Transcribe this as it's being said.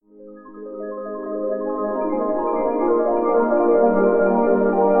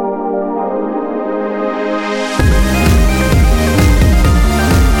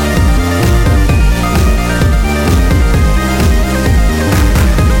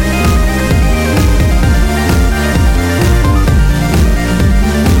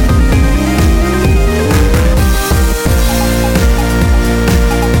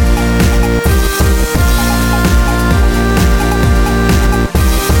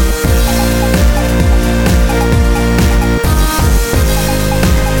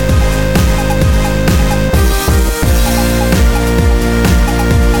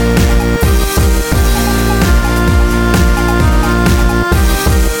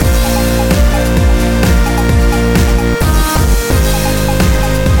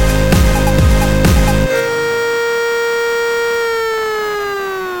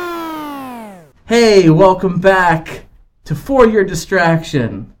Hey, welcome back to For Your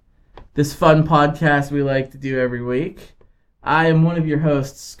Distraction, this fun podcast we like to do every week. I am one of your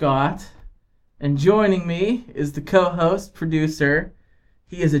hosts, Scott, and joining me is the co-host, producer.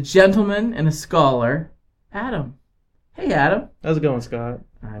 He is a gentleman and a scholar, Adam. Hey, Adam. How's it going, Scott?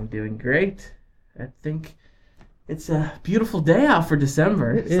 I'm doing great. I think it's a beautiful day out for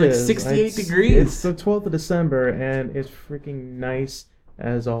December. It's is. like 68 degrees. It's the 12th of December, and it's freaking nice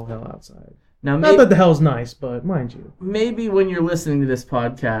as all hell outside. Now, Not that the hell's nice, but mind you. Maybe when you're listening to this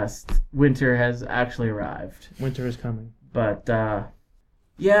podcast, winter has actually arrived. Winter is coming. But, right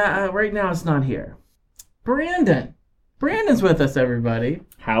now it's not here. Brandon. Brandon's with us, everybody.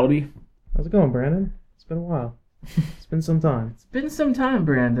 Howdy. How's it going, Brandon? It's been a while. It's been some time. It's been some time,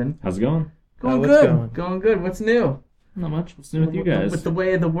 Brandon. How's it going? Going what's good. Going good. What's new? Not much. What's new with you guys? With the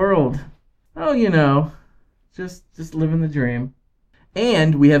way of the world. Oh, you know, just living the dream.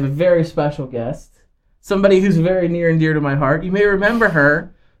 And we have a very special guest. Somebody who's very near and dear to my heart. You may remember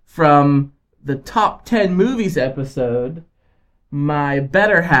her from the Top 10 Movies episode. My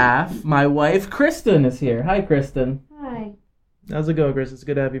better half, my wife, Kristen, is here. Hi, Kristen. Hi. How's it going, Chris? It's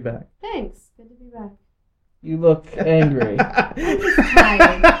good to have you back. Thanks. Good to be back. You look angry. I'm just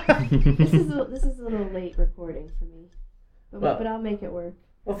tired. This is a little late recording for me, but I'll make it work.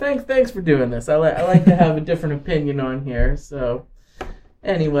 Well, thanks for doing this. I like to have a different opinion on here. So,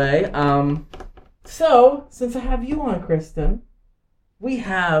 anyway, so since I have you on, Kristen, we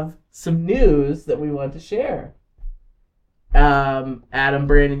have some news that we want to share. Adam,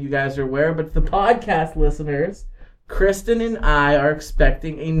 Brandon, you guys are aware, but the podcast listeners, Kristen and I are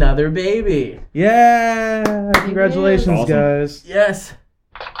expecting another baby. Yeah! Congratulations, Awesome. guys. Yes.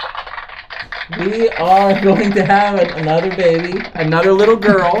 We are going to have another baby, another little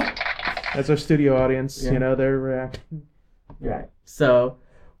girl. That's our studio audience. Yeah. You know, they're reacting. Right. So,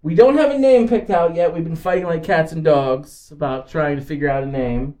 we don't have a name picked out yet. We've been fighting like cats and dogs about trying to figure out a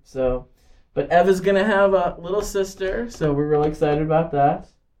name. So, but Eva's going to have a little sister, so we're really excited about that.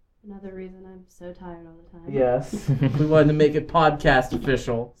 Another reason I'm so tired all the time. Yes. We wanted to make it podcast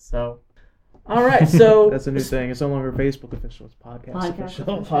official. So, all right. So That's a new thing. It's no longer Facebook official. It's podcast official.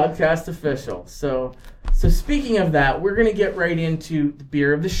 Podcast official. So speaking of that, we're going to get right into the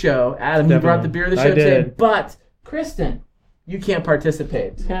beer of the show. Adam, you brought the beer of the I show today, did. but Kristen, you can't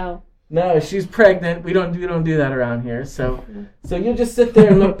participate. No. No, she's pregnant. We don't do that around here. So you'll just sit there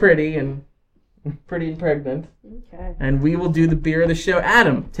and look pretty and pregnant, Okay. and we will do the beer of the show.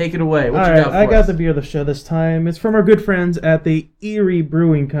 Adam, take it away. What All you right, got for I got us? the beer of the show this time. It's from our good friends at the Erie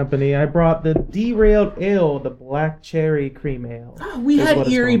Brewing Company. I brought the Derailed Ale, the Black Cherry Cream Ale. Oh, we That's had what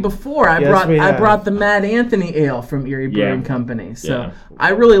it's Erie called. before. I Yes, we have. brought the Mad Anthony Ale from Erie Brewing Yeah. Company. So Yeah. I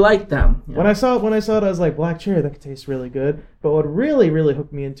really like them. When I saw it, I was like, black cherry, that could taste really good. But what really, really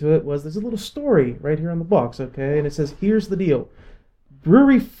hooked me into it was there's a little story right here on the box, okay? And it says, here's the deal.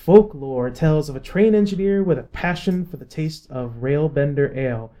 Brewery folklore tells of a train engineer with a passion for the taste of Railbender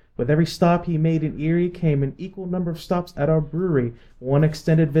Ale. With every stop he made in Erie came an equal number of stops at our brewery. One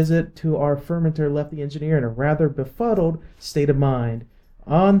extended visit to our fermenter left the engineer in a rather befuddled state of mind.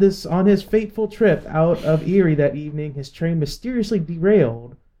 On his fateful trip out of Erie that evening, his train mysteriously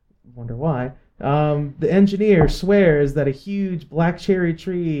derailed. Wonder why. The engineer swears that a huge black cherry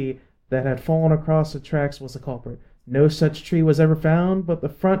tree that had fallen across the tracks was the culprit. No such tree was ever found, but the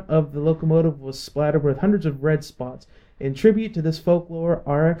front of the locomotive was splattered with hundreds of red spots. In tribute to this folklore,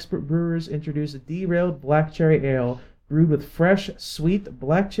 our expert brewers introduced a derailed black cherry ale brewed with fresh, sweet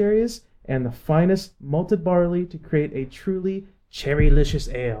black cherries and the finest malted barley to create a truly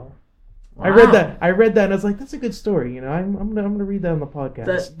cherrylicious ale. Wow. I read that, and I was like, "That's a good story." You know, I'm gonna read that on the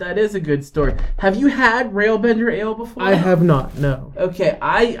podcast. That is a good story. Have you had Railbender Ale before? I have not. No. Okay,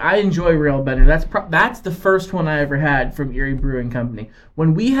 I enjoy Railbender. That's the first one I ever had from Erie Brewing Company.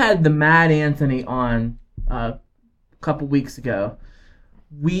 When we had the Mad Anthony on a couple weeks ago,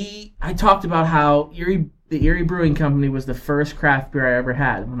 I talked about how the Erie Brewing Company was the first craft beer I ever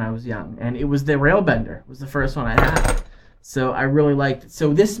had when I was young, and it was the Railbender. It was the first one I had. So I really liked it.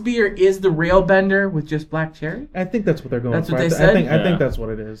 So this beer is the Railbender with just black cherry? I think that's what they're going That's for. what they I said? think Yeah. that's what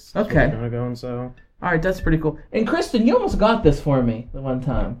it is. That's Okay. what they're going, so. All right, that's pretty cool. And Kristen, you almost got this for me the one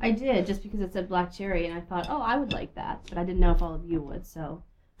time. I did, just because it said black cherry, and I thought, oh, I would like that, but I didn't know if all of you would, so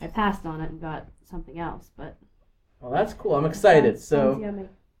I passed on it and got something else. But Well, that's cool. I'm excited. Sounds So yummy.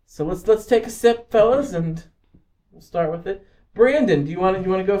 let's take a sip, fellas, and we'll start with it. Brandon, do you want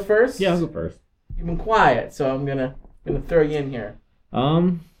to go first? Yeah, I'll go first. You've been quiet, so I'm gonna throw you in here.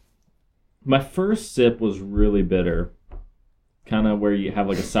 My first sip was really bitter. kind of where you have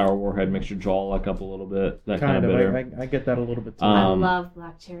like a sour warhead, makes your jaw lock up a little bit. That kind Kind of of. bitter. I get that a little bit too. I Um, love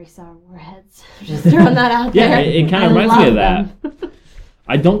black cherry sour warheads. Just throwing that out Yeah, there. it kind of I reminds me of love that. them.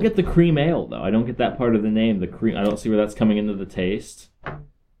 I don't get the cream ale though. I don't get that part of the name. The cream. I don't see where that's coming into the taste.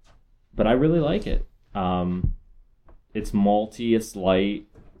 But I really like it. It's malty. It's light.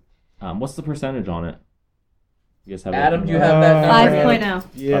 What's the percentage on it? You guys have Adam, it? do you have that number? 5.0.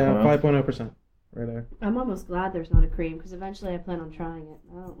 Yeah, 5.0. 5.0%. Right there. I'm almost glad there's not a cream because eventually I plan on trying it.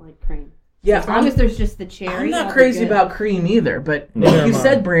 I don't like cream. Yeah, As long as there's just the cherry. I'm not I'll be crazy good. about cream either, but No. like Neither you am I.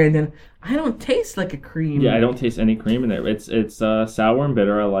 said, Brandon, I don't taste like a cream. Yeah, I don't taste any cream in it. It's sour and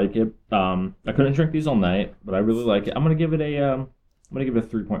bitter. I like it. I couldn't drink these all night, but I really like it. I'm gonna give it a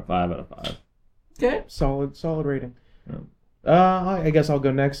 3.5 out of 5. Okay. Solid rating. Yeah. I guess I'll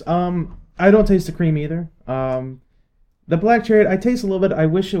go next. I don't taste the cream either. The black cherry, I taste a little bit. I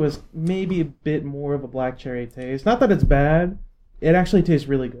wish it was maybe a bit more of a black cherry taste. Not that it's bad. It actually tastes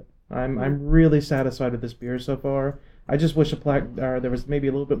really good. I'm really satisfied with this beer so far. I just wish there was maybe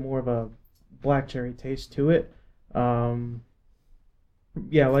a little bit more of a black cherry taste to it.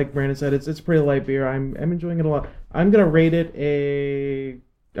 Yeah, like Brandon said, it's a pretty light beer. I'm enjoying it a lot. I'm gonna rate it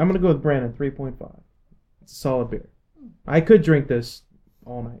I'm gonna go with Brandon 3.5. It's a solid beer. I could drink this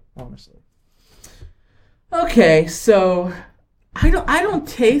all night, honestly. Okay, so I don't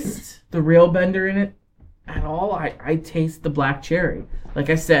taste the real bender in it at all. I taste the black cherry. Like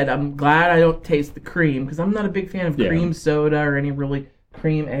I said, I'm glad I don't taste the cream because I'm not a big fan of cream soda or any really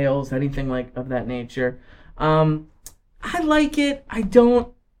cream ales, anything like of that nature. I like it. I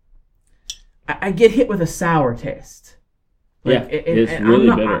get hit with a sour taste. Yeah, it's really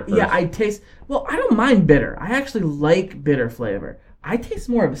bitter. Yeah, I taste. Well, I don't mind bitter. I actually like bitter flavor. I taste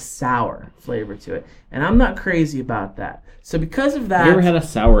more of a sour flavor to it, and I'm not crazy about that. So because of that, Have you ever had a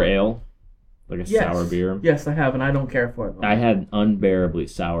sour ale? Like a Yes. sour beer? Yes, I have, and I don't care for it. I had unbearably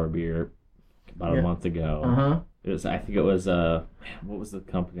sour beer about a month ago. Uh-huh. I think it was what was the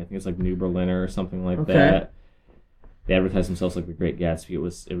company? I think it's like New Berliner or something like Okay. that. They advertised themselves like the Great Gatsby.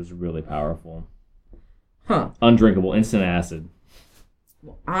 It was really powerful. Huh. Undrinkable, instant acid.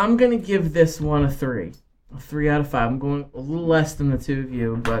 I'm going to give this one a 3. A 3 out of 5. I'm going a little less than the two of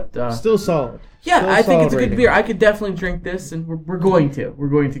you, but Still solid. yeah, still I think solid it's a good rating. beer. I could definitely drink this, and we're going to. We're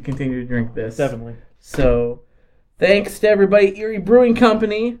going to continue to drink this. Definitely. So, thanks to everybody, Erie Brewing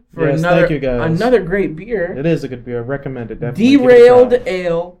Company, for Yes, another thank you, guys. another great beer. It is a good beer. I recommend it. Definitely. Give it a Derailed try.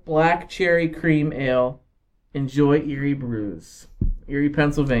 Ale, Black Cherry Cream Ale. Enjoy Erie Brews, Erie,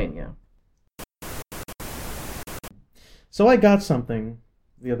 Pennsylvania. So I got something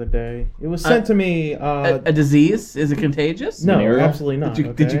the other day. It was sent to me. A disease? Is it contagious? No, Venereal? absolutely not.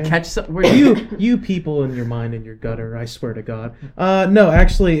 Did you okay? catch some? you people in your mind and your gutter, I swear to God. No,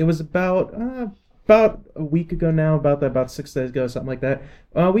 actually, it was about a week ago now, about 6 days ago, something like that.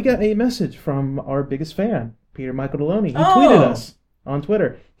 We got a message from our biggest fan, Peter Michael Deloney. He tweeted us on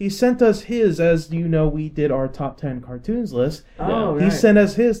Twitter. He sent us his, as you know, we did our top 10 cartoons list. Oh, He right. sent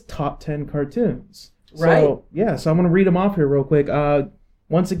us his top 10 cartoons. Right. So, yeah, so I'm going to read them off here real quick.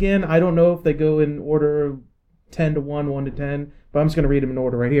 Once again, I don't know if they go in order 10 to 1, 1 to 10, but I'm just going to read them in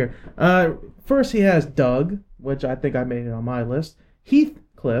order right here. First, he has Doug, which I think I made it on my list.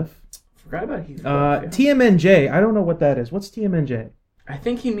 Heathcliff. Forgot about Heathcliff. TMNJ. I don't know what that is. What's TMNJ? I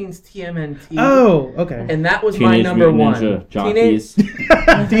think he means TMNT. Oh, okay. And that was my number Mutant one. Ninja Jockeys.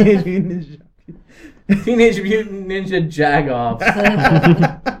 Teenage Mutant Ninja Teenage Mutant Ninja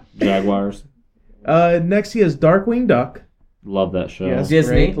Jagoffs. Jaguars. Next, he has Darkwing Duck. Love that show. Yes.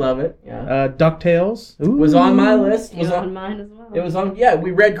 Disney, Great. love it. Yeah. DuckTales. Ooh. Was on my list. It Was was on on. mine as well. It was on. Yeah,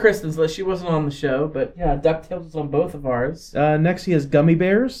 we read Kristen's list. She wasn't on the show, but yeah, DuckTales was on both of ours. Next, he has Gummy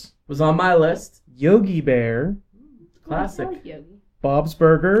Bears. Was on my list. Yogi Bear. Classic. I like Yogi. Bob's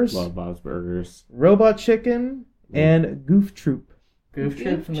Burgers. Love Bob's Burgers. Robot Chicken. And Goof Troop. Goof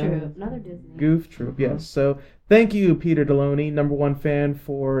Troop. from the- Another Disney. Goof Troop, yes. So thank you, Peter Deloney, number one fan,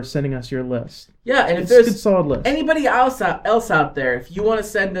 for sending us your list. Yeah, and if It's a good there's solid list. anybody else out there, if you want to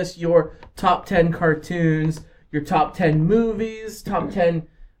send us your top 10 cartoons, your top 10 movies, top 10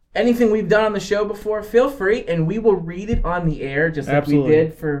 anything we've done on the show before, feel free, and we will read it on the air, just like Absolutely. we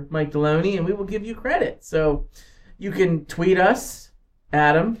did for Mike Deloney, and we will give you credit. So you can tweet us,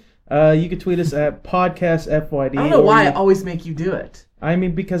 Adam. You can tweet us at podcastfyd. I don't know why I always make you do it. I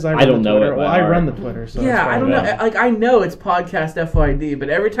mean, because I run don't the know Twitter. it by Well, I heart. run the Twitter. So Yeah, it's I fine. don't know. Yeah. Like, I know it's podcast FYD, but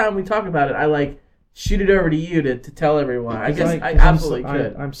every time we talk about it, I like shoot it over to you to tell everyone. I guess I absolutely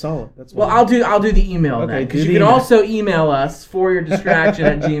could. I'm solid. That's Well, why. I'll do the email Okay, then, do because the you can email. also email us for your distraction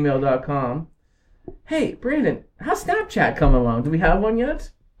at gmail.com. Hey, Brandon, how's Snapchat coming along? Do we have one yet?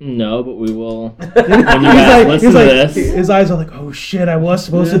 No, but we will. He's guys listen to this. His eyes are like, oh shit, I was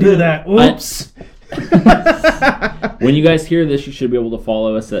supposed to do that. Oops. When you guys hear this, you should be able to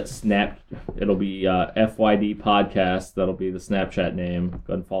follow us at Snap. It'll be FYD Podcast. That'll be the Snapchat name. Go ahead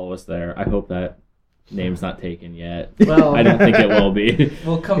and follow us there. I hope that name's not taken yet. Well, I don't think it will be.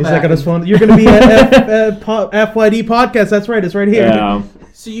 We'll come He's back. like on his phone. You're going to be at FYD Podcast. That's right. It's right here. Yeah,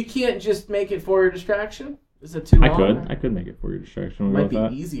 So you can't just make it for your distraction? Is it too long? I could make it for your distraction. It We'll might go be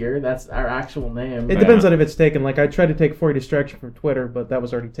with that. easier. That's our actual name. It depends on if it's taken. Like I tried to take 40 distraction from Twitter, but that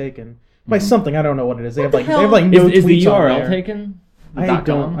was already taken by something. I don't know what it is. They have like no Is the tweets on URL there. taken? I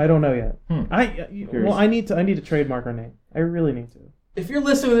don't know yet. Hmm. I need to trademark our name. I really need to. If you're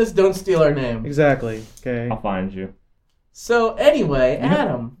listening to this, don't steal our name. Exactly. Okay. I'll find you. So anyway, You know-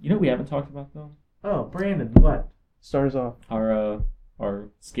 Adam. You know what we haven't talked about though? Oh, Brandon, what? Start us off. Our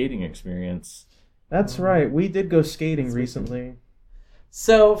skating experience. That's right. We did go skating recently.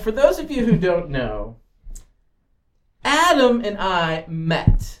 So for those of you who don't know, Adam and I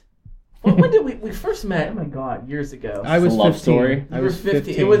met. When did we first met? Oh my God, years ago. I was a love 15. story. I You were was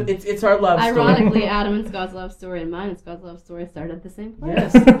 15. It's our love story. Ironically, Adam and Scott's love story and mine and Scott's love story started at the same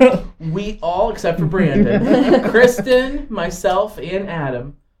place. Yes. We all, except for Brandon, Kristen, myself, and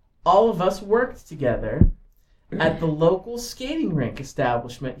Adam, all of us worked together at the local skating rink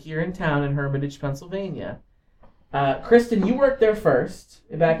establishment here in town in Hermitage, Pennsylvania. Kristen, you worked there first,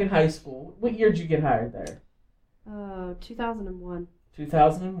 back in high school. What year did you get hired there? 2001.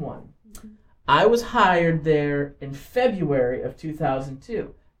 2001. I was hired there in February of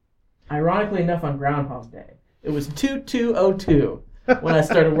 2002. Ironically enough, on Groundhog Day. It was 2202 when I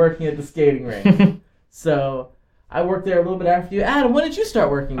started working at the skating rink. So I worked there a little bit after you. Adam, when did you start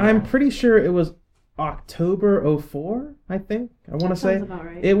working there? I'm pretty sure it was October 04, I think. I want to say. Sounds about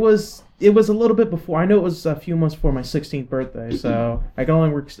right. It was a little bit before. I know it was a few months before my 16th birthday, so I can only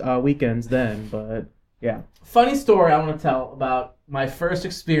work weekends then, but yeah. Funny story I want to tell about my first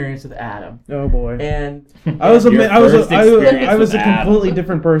experience with Adam. Oh boy. And I was Your first experience I was with a Adam. completely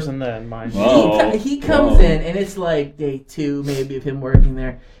different person then, mind you. Whoa. he comes in, and it's like day 2 maybe of him working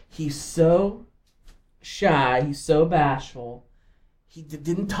there. He's so shy. He's so bashful. He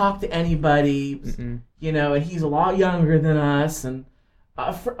didn't talk to anybody, Mm-mm. you know, and he's a lot younger than us. And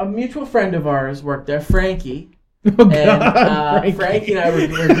a mutual friend of ours worked there, Frankie. Oh And God, Frankie and I were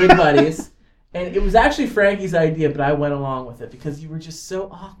good buddies. And it was actually Frankie's idea, but I went along with it because you were just so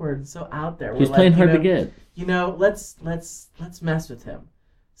awkward and so out there. He's We're playing like, hard you to know, get. You know, let's mess with him.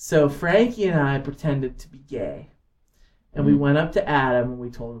 So Frankie and I pretended to be gay, and we went up to Adam and we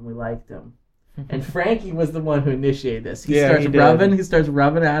told him we liked him. And Frankie was the one who initiated this. He Yeah, starts he did. rubbing. He starts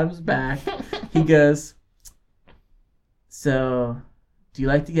rubbing Adam's back. He goes, "So, do you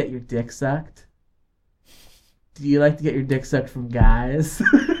like to get your dick sucked? Do you like to get your dick sucked from guys?"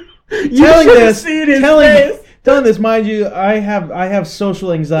 You telling should have this, seen his telling, face. telling this, mind you, I have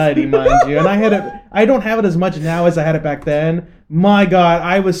social anxiety, mind you, and I don't have it as much now as I had it back then. My God,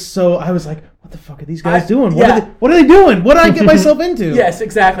 I was like, what the fuck are these guys doing? What are they doing? What did I get myself into? Yes,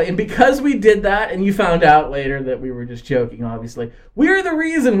 exactly. And because we did that, and you found out later that we were just joking, obviously, we're the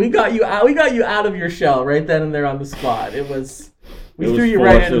reason we got you out. We got you out of your shell right then and there on the spot. We threw you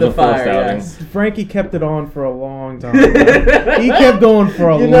right into the fire. Yes. Frankie kept it on for a long time. He kept going for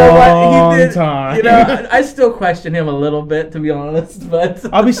a You know what? long He did. time. You know, I still question him a little bit, to be honest. But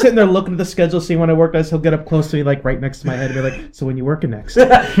I'll be sitting there looking at the schedule, seeing when I work. He'll get up close to me, like right next to my head, and be like, "So when you working next?"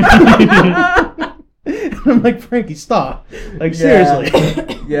 I'm like, Frankie, stop! Like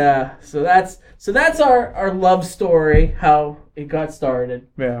seriously. Yeah. So that's our love story, how it got started.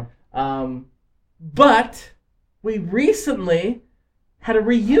 Yeah. But we recently had a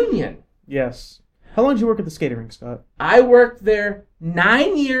reunion. Yes. How long did you work at the skating rink, Scott? I worked there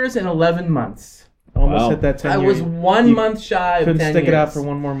 9 years and 11 months. Almost Wow. hit that 10 I year. was 1 you month shy of 10 Couldn't stick years. it out for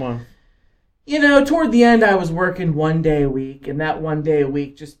one more month. You know, toward the end, I was working 1 day a week, and that 1 day a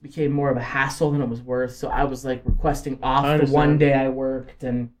week just became more of a hassle than it was worth. So I was like requesting off I the 1 understand. day I worked,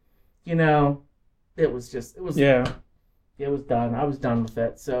 and you know, it was Yeah. it was done. I was done with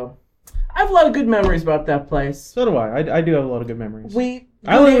it. So I have a lot of good memories about that place. So do I. I do have a lot of good memories.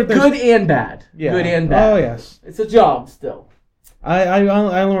 I only worked there- good and bad. Yeah. Good and bad. Oh yes. It's a job still. I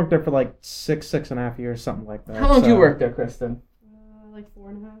only worked there for like 6.5 years, something like that. How long did you so- work there, Kristen? Like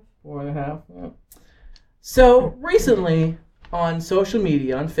 4.5. 4.5. Yeah. So recently, on social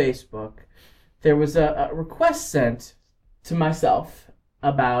media, on Facebook, there was a request sent to myself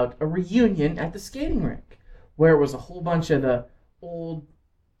about a reunion at the skating rink, where it was a whole bunch of the old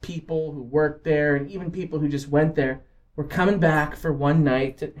people who worked there, and even people who just went there, were coming back for one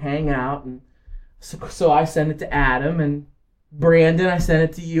night to hang out. And so I sent it to Adam, and Brandon, I sent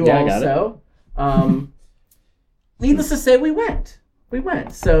it to you Yeah, I got also. Needless to say, we went.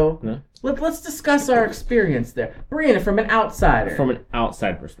 So Yeah. let's discuss our experience there. Brandon, from an outsider. From an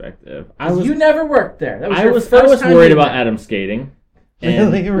outside perspective, You never worked there. That was I your was first time worried you about went. Adam skating.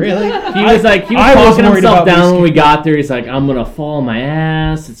 And Really? He was I talking was worried himself about me down when we skating. got there. He's like, I'm gonna fall on my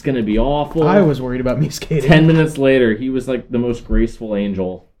ass. It's gonna be awful. I was worried about me skating. 10 minutes later, he was like the most graceful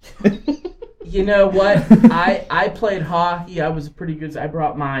angel. You know what? I played hockey. I was pretty good. I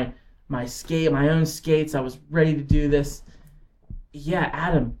brought my own skates. I was ready to do this. Yeah,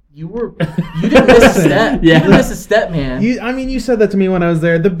 Adam, you didn't miss a step. Yeah. You didn't miss a step, man. You said that to me when I was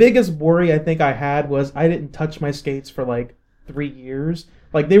there. The biggest worry I think I had was I didn't touch my skates for like 3 years.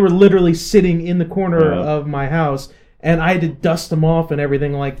 Like they were literally sitting in the corner Yeah. of my house, and I had to dust them off and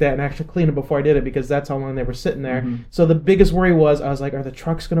everything like that, and actually clean them before I did it because that's how long they were sitting there. Mhm. So the biggest worry was I was like, are the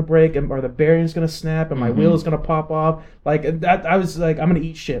trucks gonna break? Are the bearings gonna snap? And my Mhm. wheels gonna pop off? Like that, I was like, I'm gonna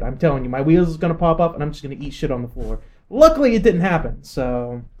eat shit. I'm telling you, my wheels is gonna pop up, and I'm just gonna eat shit on the floor. Luckily, it didn't happen.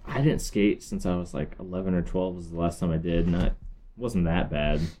 So I didn't skate since I was like 11 or 12 was the last time I did, and it wasn't that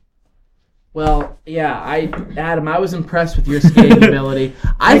bad. Well, yeah, Adam, I was impressed with your skating ability.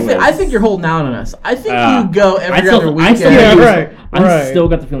 I think you're holding out on us. I think you go every other weekend. Right. Still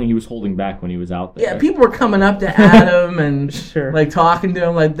got the feeling he was holding back when he was out there. Yeah, people were coming up to Adam and Sure. like talking to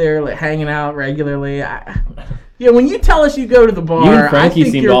him like they're like hanging out regularly. Yeah, when you tell us you go to the bar, You and I Frankie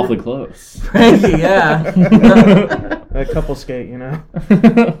think seemed you're awfully close. Frankie, yeah. A couple skate, you know.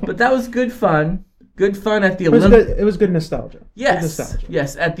 But that was good fun. Good fun at the It was Olympic. good. It was good nostalgia. Good Yes, nostalgia.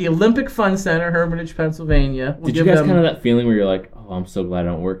 yes, at the Olympic Fun Center, Hermitage, Pennsylvania. We'll Did you give guys them- kind of that feeling where you're like, oh, I'm so glad I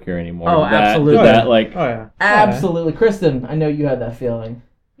don't work here anymore? Oh, Did that- absolutely. Did that like, Oh yeah. Absolutely, Kristen. I know you had that feeling.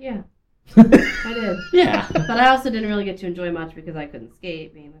 Yeah, I did. yeah. But I also didn't really get to enjoy much because I couldn't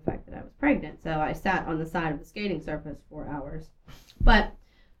skate, being the fact that I was pregnant. So I sat on the side of the skating surface for hours. But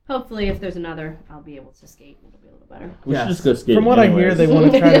hopefully, if there's another, I'll be able to skate and it'll be a little better. We Yes. should just go skating. From what I hear, anyways. they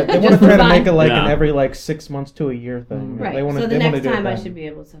want to try to Just make it like Yeah. an every like 6 months to a year thing. Mm. Right. They wanna, So they the wanna next do it time I then. should be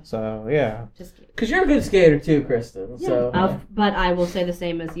able to So yeah. just skate. Because you're a good skater too, Kristen. So But I will say the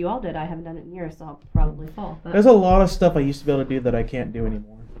same as you all did. I haven't done it in years, so I'll probably fall. But There's a lot of stuff I used to be able to do that I can't do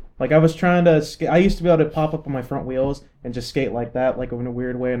anymore. Like I was trying to skate. I used to be able to pop up on my front wheels and just skate like that, like in a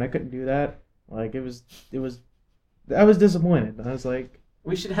weird way, and I couldn't do that. Like it was. I was disappointed. I was like,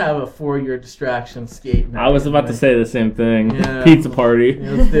 we should have a 4-year distraction skate night. I was about to say the same thing. Yeah. Pizza party.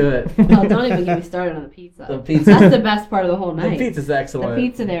 Yeah, let's do it. well, don't even get me started on the pizza. The pizza. That's the best part of the whole The night. pizza's The excellent.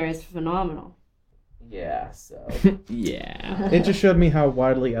 pizza there is phenomenal. Yeah. So. Yeah. it just showed me how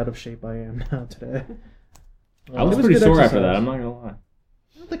widely out of shape I am now today. I was It pretty good sore after exercise. that, I'm not going to lie.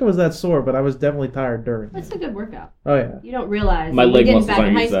 I don't think I was that sore, but I was definitely tired during. It's a good workout. Oh yeah. You don't realize My we leg didn't muscles back in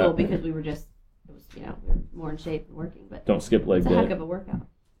aren't high used to school that. because we were just, it was, we were more in shape and working, but Don't skip leg it's a day. heck of a workout.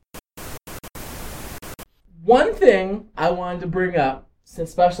 One thing I wanted to bring up,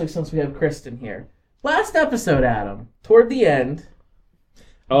 especially since we have Kristen here. Last episode, Adam, toward the end.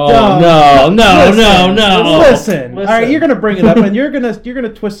 Oh, Dumb. no. Listen. All right, you're gonna bring it up, and you're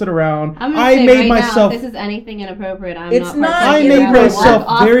gonna twist it around. I'm gonna I say made right myself. now, if this is anything inappropriate, I'm It's not. not- I partaking. made I'm gonna myself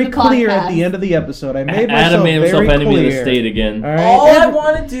walk off very the clear at podcast. the end of the episode. I made myself Adam made himself very enemy clear. of the state again. All right. All I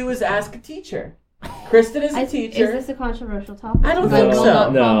want to do is ask a teacher. Kristen is a Is teacher. this a controversial topic? I don't Because think will so.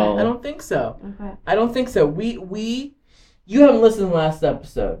 not No. comment. I don't think so. Okay. I don't think so. You haven't listened to the last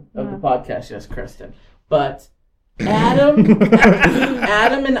episode of the No. podcast, yes, Kristen. But Adam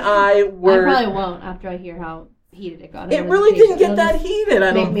and I were. I probably won't after I hear how heated it got. It really didn't get that heated.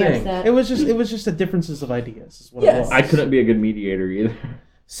 I Make don't me think. upset. It was just a differences of ideas. Is what Yes. it was. I couldn't be a good mediator either.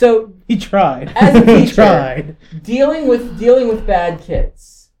 So He tried. As a He teacher- tried. dealing with bad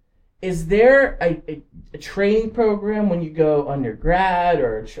kids, is there a training program when you go undergrad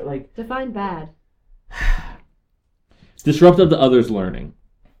or like? Define bad. Disruptive to others' learning.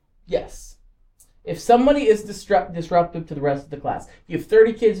 Yes. If somebody is disruptive to the rest of the class, you have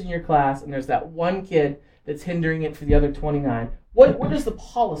 30 kids in your class, and there's that one kid that's hindering it for the other 29. What is the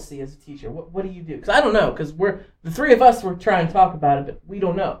policy as a teacher? What do you do? Because I don't know. Because we're the three of us. We're trying to talk about it, but we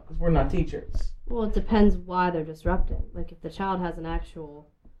don't know because we're not teachers. Well, it depends why they're disrupting. Like if the child has an actual,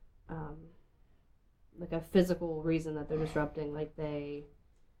 like a physical reason that they're disrupting, like they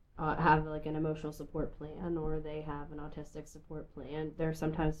have like an emotional support plan or they have an autistic support plan. There are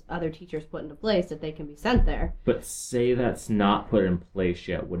sometimes other teachers put into place that they can be sent there. But say that's not put in place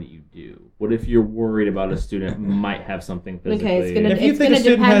yet. What do? What if you're worried about a student might have something physically? Okay, it's gonna- If you It's think a gonna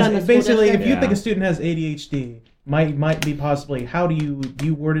student depend on the has school basically, if district. you think Yeah. a student has ADHD, might be possibly how do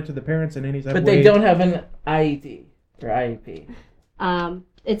you word it to the parents in any type But of they way? don't have an IED or IEP.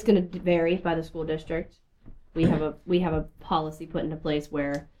 It's going to vary by the school district. We have a policy put into place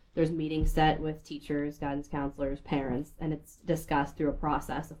where there's meetings set with teachers, guidance counselors, parents, and it's discussed through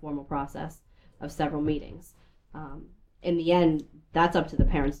a formal process of several meetings. In the end, that's up to the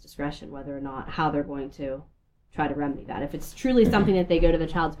parents' discretion whether or not how they're going to try to remedy that. If it's truly something that they go to the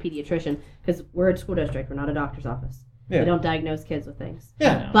child's pediatrician, because we're a school district, we're not a doctor's office. Yeah. We don't diagnose kids with things.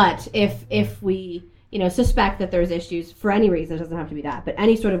 Yeah. But if we suspect that there's issues for any reason, it doesn't have to be that, but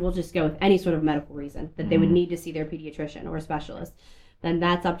we'll just go with any sort of medical reason that they would need to see their pediatrician or a specialist, then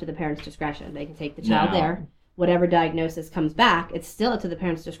that's up to the parents' discretion. They can take the child there. Whatever diagnosis comes back, it's still up to the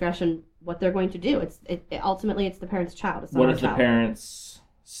parents' discretion what they're going to do. Ultimately it's the parents' child. It's not What our if child. the parents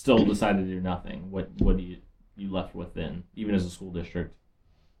still decide to do nothing? What do you left with then, even as a school district?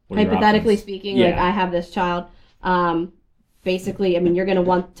 What are your Hypothetically options? speaking, Yeah. like I have this child. Basically, I mean, you're going to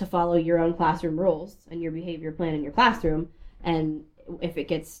want to follow your own classroom rules and your behavior plan in your classroom. And if it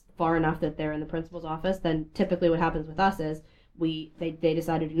gets far enough that they're in the principal's office, then typically what happens with us is they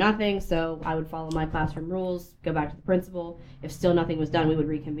decide to do nothing. So I would follow my classroom rules, go back to the principal. If still nothing was done, we would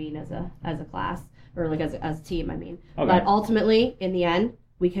reconvene as a class or like as a team. I mean, Okay. but ultimately, in the end,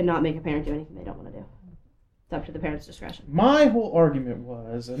 we cannot make a parent do anything they don't want to do. It's up to the parent's discretion. My whole argument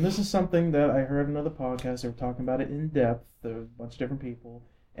was, and this is something that I heard in another podcast, they were talking about it in depth, there was a bunch of different people,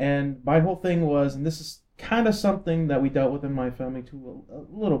 and my whole thing was, and this is kind of something that we dealt with in my family too a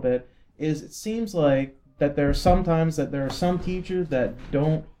little bit, is it seems like that there are some teachers that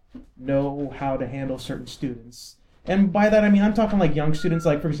don't know how to handle certain students. And by that I mean I'm talking like young students,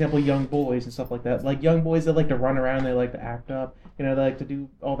 like for example young boys and stuff like that. Like young boys that like to run around, they like to act up, they like to do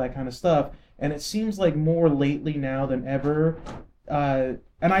all that kind of stuff. And it seems like more lately now than ever, and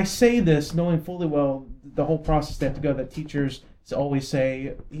I say this knowing fully well the whole process they have to go, that teachers always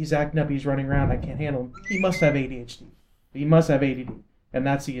say, he's acting up, he's running around, I can't handle him. He must have ADHD. He must have ADD. And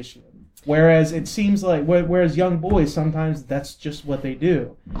that's the issue. Whereas it seems like, whereas young boys, sometimes that's just what they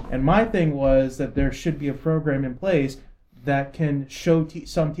do. And my thing was that there should be a program in place that can show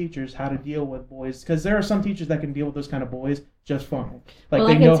some teachers how to deal with boys, because there are some teachers that can deal with those kind of boys just fine. Like, well,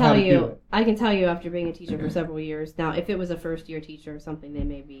 they know how to do it. I can tell you after being a teacher for several years. Now, if it was a first-year teacher or something, they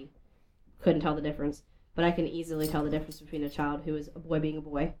maybe couldn't tell the difference. But I can easily tell the difference between a child who is a boy being a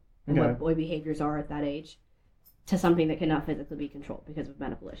boy and what boy behaviors are at that age to something that cannot physically be controlled because of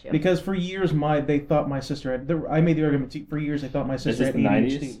medical issue. Because for years, they thought my sister had... I made the argument, for years they thought my sister had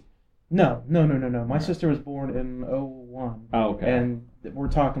ADHD. 90s? No. My sister was born in 01. Oh, okay. And we're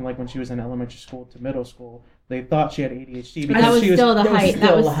talking like when she was in elementary school to middle school. They thought she had ADHD And that was still the height.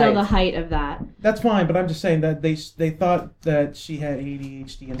 That was still the height. height of that. That's fine, but I'm just saying that they thought that she had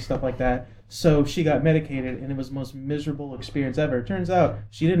ADHD and stuff like that. So she got medicated, and it was the most miserable experience ever. It turns out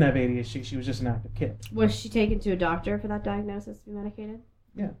she didn't have ADHD. She was just an active kid. Was she taken to a doctor for that diagnosis to be medicated?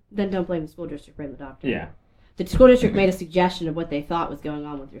 Yeah. Then don't blame the school district, blame the doctor. Yeah. The school district made a suggestion of what they thought was going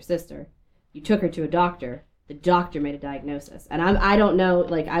on with your sister. You took her to a doctor. The doctor made a diagnosis. And I don't know,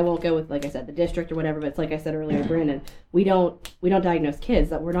 like, I won't go with, like I said, the district or whatever, but it's like I said earlier, Brandon, we don't diagnose kids.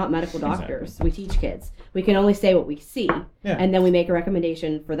 That we're not medical doctors. Exactly. We teach kids. We can only say what we see. Yeah. And then we make a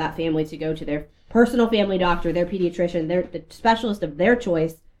recommendation for that family to go to their personal family doctor, their pediatrician, the specialist of their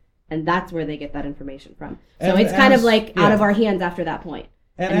choice, and that's where they get that information from. So And it's kind of as- like yeah. out of our hands after that point.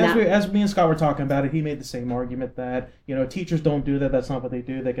 And as me and Scott were talking about it, he made the same argument that, teachers don't do that. That's not what they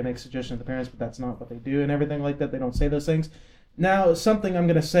do. They can make suggestions to parents, but that's not what they do and everything like that. They don't say those things. Now, something I'm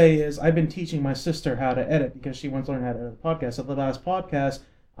going to say is I've been teaching my sister how to edit because she wants to learn how to edit the podcast. So the last podcast,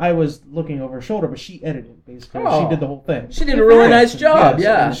 I was looking over her shoulder, but she edited, basically. Oh. She did the whole thing. She did a really nice job, Yes,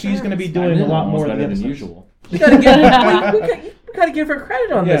 yeah. and she's going to be doing a lot more of the better than episodes. usual. We gotta give her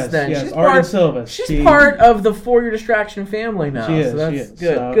credit on this then. Yes, She's Arden Silva. She's part of the For Your Distraction family now. She is. So that's she is.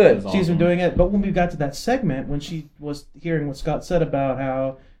 good. So good. That's She's been awesome. doing it. But when we got to that segment, when she was hearing what Scott said about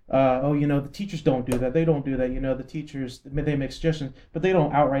how, the teachers don't do that. They don't do that. The teachers, they make suggestions, but they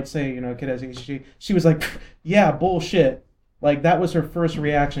don't outright say, a kid has ADHD. She was like, yeah, bullshit. Like, that was her first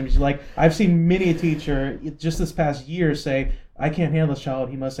reaction. She's like, I've seen many a teacher just this past year say, I can't handle this child.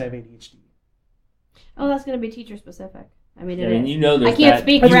 He must have ADHD. Oh, that's going to be teacher specific. I mean, it I mean, is. there's I can't bad,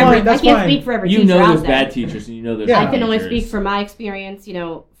 speak That's for every. fine, that's I can't fine. speak for every You teacher know out there's there. bad teachers, and you know there's Yeah. bad I can only teachers. speak from my experience.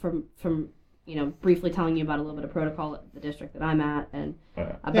 From briefly telling you about a little bit of protocol at the district that I'm at, and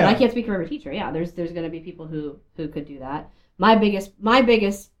but Yeah. I can't speak for every teacher. Yeah, there's going to be people who could do that. My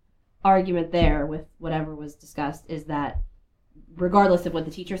biggest argument there with whatever was discussed is that regardless of what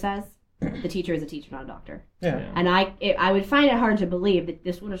the teacher says, the teacher is a teacher, not a doctor. Yeah. Yeah. And I would find it hard to believe that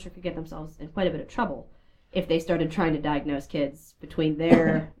the school district could get themselves in quite a bit of trouble if they started trying to diagnose kids between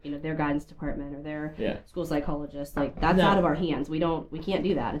their their guidance department or their school psychologist, like that's out of our hands. We can't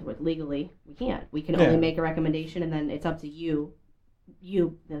do that legally. We can't. We can only make a recommendation, and then it's up to you,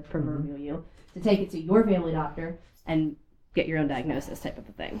 the proverbial you, to take it to your family doctor and get your own diagnosis type of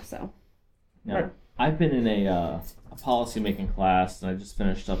a thing. So now, I've been in a policy making class, and I just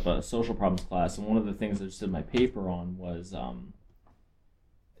finished up a social problems class, and one of the things I just did my paper on was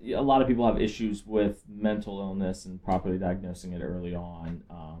a lot of people have issues with mental illness and properly diagnosing it early on.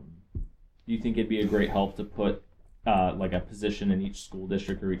 Do you think it'd be a great help to put like a position in each school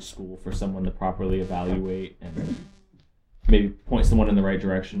district or each school for someone to properly evaluate and maybe point someone in the right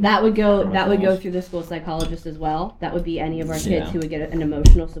direction? That would go through the school psychologist as well. That would be any of our kids who would get an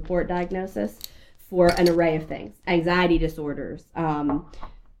emotional support diagnosis for an array of things: anxiety disorders,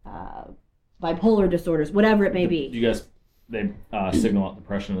 bipolar disorders, whatever it may be. Do you guys signal out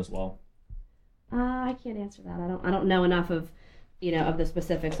depression as well? I can't answer that. I don't know enough of the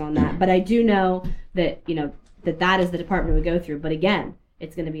specifics on that, but I do know that that is the department we go through. But again,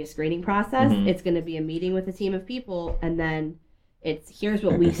 it's going to be a screening process. Mm-hmm. It's going to be a meeting with a team of people, and then here's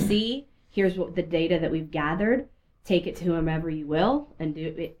what we see, here's what the data that we've gathered. Take it to whomever you will and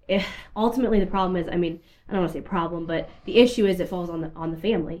do it. Ultimately, the problem is, I don't want to say problem, but the issue is it falls on the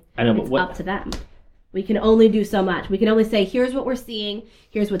family. I know, it's up to them. We can only do so much. We can only say, here's what we're seeing,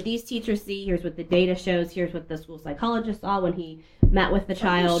 here's what these teachers see, here's what the data shows, here's what the school psychologist saw when he met with the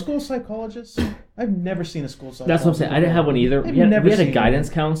child. School psychologist? I've never seen a school psychologist. That's what I'm saying. I didn't have one either. We had a guidance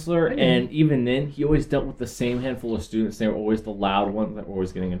counselor, and even then, he always dealt with the same handful of students. They were always the loud ones that were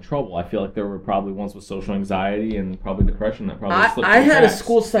always getting in trouble. I feel like there were probably ones with social anxiety and probably depression that probably slipped I had cracks. A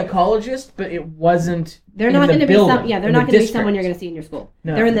school psychologist, but it wasn't. They're not going to be they're not going to be someone you're going to see in your school.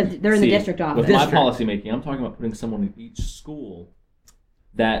 No. They're in the district office. With my policy making, I'm talking about putting someone in each school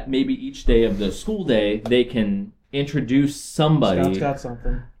that maybe each day of the school day they can introduce somebody. Scott's got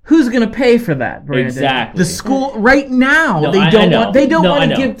something. Who's going to pay for that, Brandon? Exactly. The school right now. No, they don't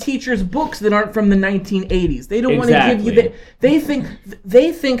want to give teachers books that aren't from the 1980s. They don't want to give you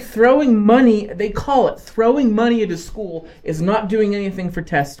they think throwing money, they call it throwing money at a school is not doing anything for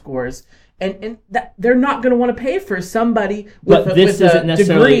test scores. And that they're not going to want to pay for somebody with a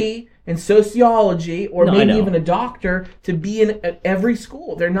degree in sociology or maybe even a doctor to be in every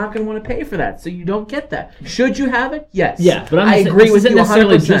school. They're not going to want to pay for that, so you don't get that. Should you have it? Yes. Yeah, but I agree with you 100%.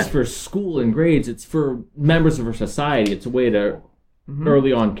 Necessarily just for school and grades. It's for members of our society. It's a way to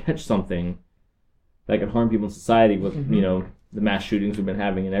early on catch something that can harm people in society with the mass shootings we've been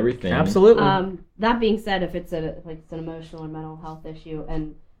having and everything. Absolutely. That being said, if it's an emotional or mental health issue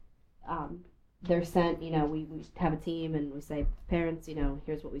and they're sent, we have a team and we say, parents,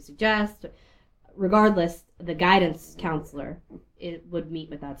 here's what we suggest. Regardless, the guidance counselor would meet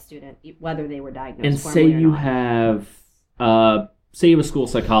with that student, whether they were diagnosed. And say you have a school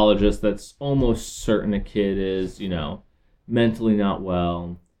psychologist that's almost certain a kid is, mentally not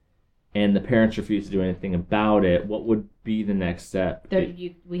well, and the parents refuse to do anything about it. What would be the next step?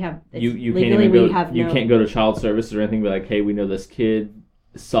 You can't go to child services or anything. Be like, hey, we know this kid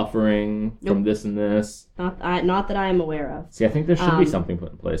suffering from this and this. Not that I am aware of. See, I think there should be something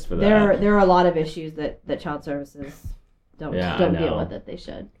put in place for that. There are a lot of issues that child services don't deal with that they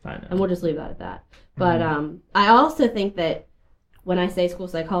should. I know. And we'll just leave that at that. But I also think that when I say school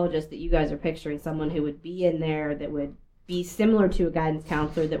psychologist, that you guys are picturing someone who would be in there that would be similar to a guidance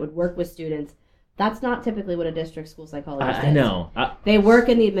counselor that would work with students. That's not typically what a district school psychologist is. I know. They work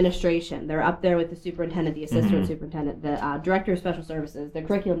in the administration. They're up there with the superintendent, the assistant superintendent, the director of special services, the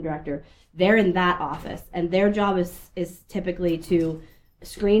curriculum director. They're in that office, and their job is typically to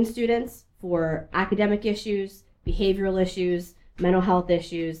screen students for academic issues, behavioral issues, mental health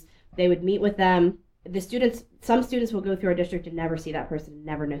issues. They would meet with them. Some students will go through our district and never see that person, and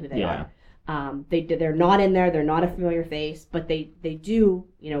never know who they are. They're not in there. They're not a familiar face, but they do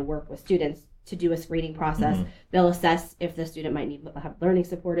work with students to do a screening process. They'll assess if the student might have learning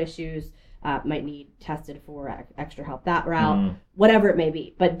support issues, might need tested for extra help that route, whatever it may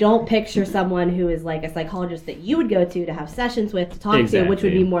be. But don't picture someone who is like a psychologist that you would go to have sessions with, to talk to, which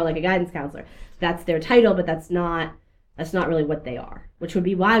would be more like a guidance counselor. That's their title, but that's not really what they are, which would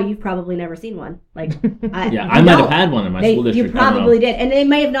be why you've probably never seen one. I might have had one in my school district. You probably did, and they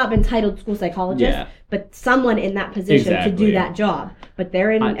may have not been titled school psychologist, but someone in that position to do that job. But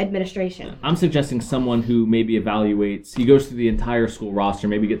they're in administration. I'm suggesting someone who maybe evaluates. He goes through the entire school roster,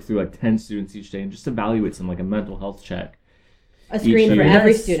 maybe gets through 10 students each day, and just evaluates them like a mental health check. A screen for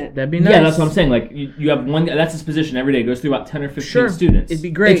every student. That'd be nice. Yeah, that's what I'm saying. You have one. That's his position every day. Goes through about 10 or 15 students. It'd be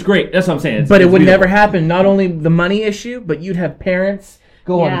great. It's great. That's what I'm saying. But it would never happen. Not only the money issue, but you'd have parents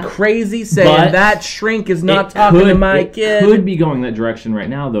going Yeah. crazy saying But that shrink is not It talking to could- my it kid. could be going that direction right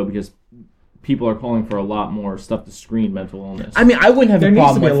now, though, because people are calling for a lot more stuff to screen mental illness. I mean, I wouldn't have There a needs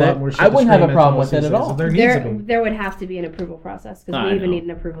to problem be a with lot it. more shit I to wouldn't have a screen problem mental with it at illness all. There needs to be. There would have to be an approval process because I we even know. need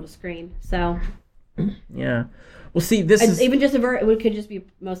an approval to screen. So Yeah. Well, see, this it's is even just it could just be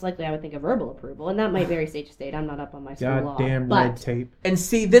most likely I would think a verbal approval, and that might vary state to state. I'm not up on my school law, Goddamn but red tape. and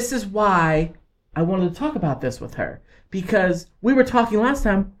see, this is why I wanted to talk about this with her because we were talking last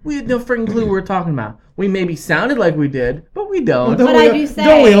time. We had no freaking clue what we were talking about. We maybe sounded like we did, but we don't. But I do say-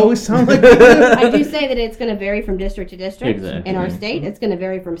 Don't we always sound like we do? I do say that it's going to vary from district to district. Exactly. In our state, it's going to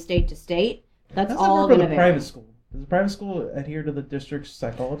vary from state to state. That's How's all that work going with to a vary. private school? Does the private school adhere to the district's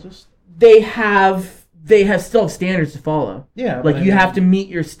psychologist? They have still have standards to follow. Yeah. Like you have to meet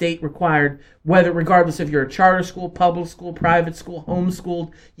your state required, regardless if you're a charter school, public school, private school,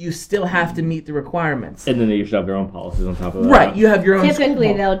 homeschooled, you still have to meet the requirements. and then they usually have their own policies on top of that. Right, you have your own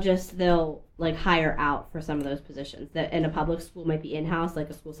Typically, school they'll like hire out for some of those positions. That in a public school might be in house, like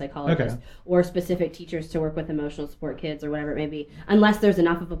a school psychologist, or specific teachers to work with emotional support kids or whatever it may be. Unless there's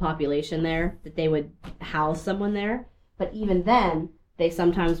enough of a population there that they would house someone there. But even then, they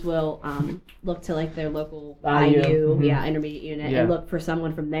sometimes will look to like their local IU, intermediate unit, and look for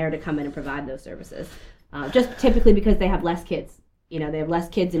someone from there to come in and provide those services. Just typically because they have less kids. You know, they have less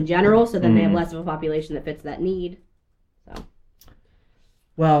kids in general, so then they have less of a population that fits that need. So.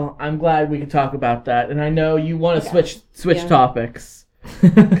 Well, I'm glad we could talk about that, and I know you want to switch Yeah. topics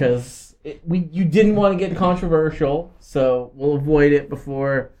because you didn't want to get controversial, so we'll avoid it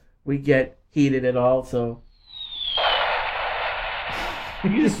before we get heated at all. So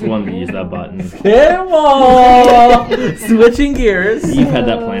You just wanted to use that button. come on, switching gears. You've had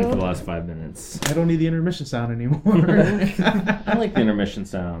that planned for the last 5 minutes. I don't need the intermission sound anymore. I like the intermission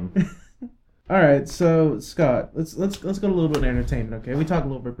sound. All right, so Scott, let's go a little bit into entertainment. Okay, we talked a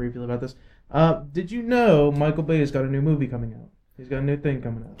little bit briefly about this. Did you know Michael Bay has got a new movie coming out? He's got a new thing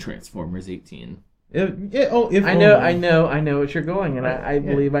coming out. Transformers 18. If I know what you're going, and I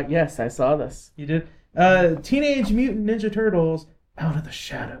believe yes, I saw this. You did. Teenage Mutant Ninja Turtles: Out of the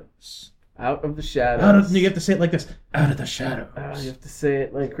Shadows. Out of the shadows. You have to say it like this. Out of the shadows. You have to say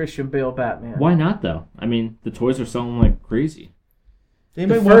it like Christian Bale Batman. Why not, though? I mean, the toys are selling like crazy.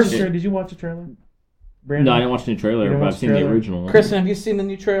 Anybody The watch first- the trailer? Did you watch the trailer? Brandon? No, I didn't watch the new trailer, You didn't but watch I've the seen the trailer? original. Kristen, have you seen the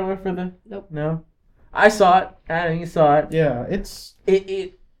new trailer for the? Nope. No. I saw it. Adam, you saw it. Yeah, it's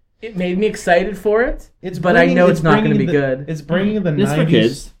It made me excited for it. It's but I bringing- know it's not going to bringing be the- good. It's bringing the It's for 90s.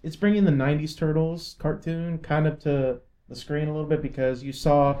 kids. It's bringing the 90s Turtles cartoon kind of to the screen a little bit because you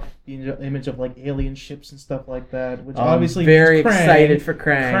saw the image of like alien ships and stuff like that, which obviously very means Krang. excited for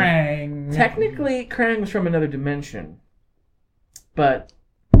Krang. Krang. Technically, Krang was from another dimension, but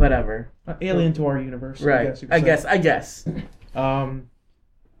whatever. Alien to our universe. Right. I guess. Um,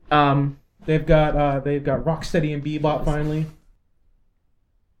 Um. they've got Rocksteady and Bebop finally.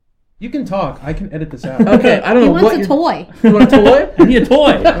 You can talk. I can edit this out. Okay. I don't He know wants what a you're- toy. You want a toy? I need a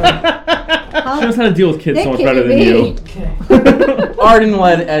toy! She knows how to deal with kids so much better than you. Arden will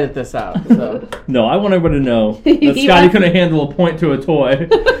edit this out. So. No, I want everyone to know that You Scotty want- couldn't handle a point to a toy.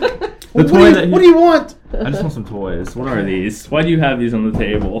 What do you want? I just want some toys. What are these? Why do you have these on the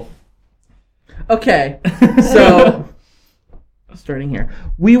table? Okay. So. Starting here,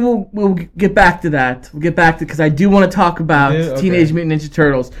 we'll get back to that. We'll get back to because I do want to talk about You do? Okay. Teenage Mutant Ninja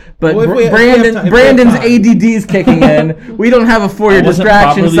Turtles, but Well, if we have time- if we have Brandon's time. ADD's kicking in. We don't have a for your I wasn't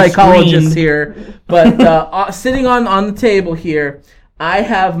distraction properly psychologist screened. here, but sitting on the table here, I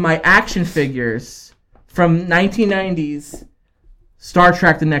have my action figures from 1990s Star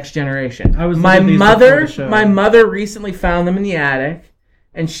Trek: The Next Generation. I was looking at these before the show. My mother recently found them in the attic,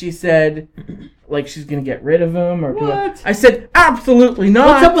 and she said, like, she's gonna get rid of them or do What? I said, absolutely not.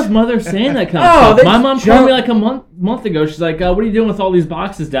 What's up with mother saying that kind of Oh, stuff? that's My mom junk. told me like a month ago. She's like, "What are you doing with all these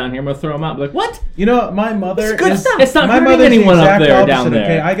boxes down here? I'm gonna throw them out." I'm like, what? You know, my mother It's good is. stuff. It's not My hurting mother's anyone the up exact there, opposite, down there.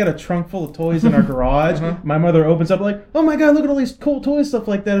 Okay, I got a trunk full of toys in our garage. My mother opens up like, "Oh my god, look at all these cool toys, stuff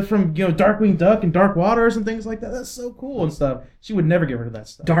like that from Darkwing Duck and Dark Waters and things like that. That's so cool and stuff." She would never get rid of that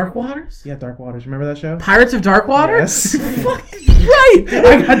stuff. Dark Waters? Yeah, Dark Waters. Remember that show? Pirates of Dark Waters? Yes. Right!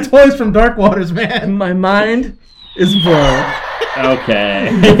 I got toys from Dark Waters, man. My mind is blown. Okay.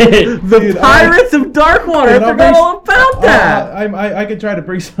 The Dude, Pirates of Dark Water. I Dude, I'll forgot bring- all about that. I could try to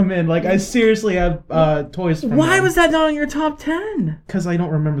bring some in. Like, I seriously have toys from Why was that not on your top 10? Because I don't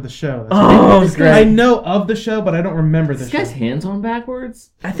remember the show. That's Oh, why. great. I know of the show, but I don't remember the This show. guy's hands on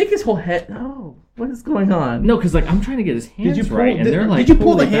backwards? I think his whole head. Oh, what is going on? No, because like I'm trying to get his hands Did you pull, right, and they're like. did you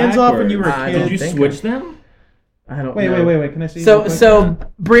pull the fully hands off when you were a I kid? don't Did you think switch them? I don't Wait, know. wait. Can I see? real So, quick? so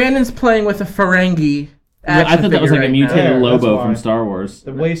Brandon's playing with a Ferengi I thought that was like a right mutated now. Yeah, Lobo that's why. from Star Wars.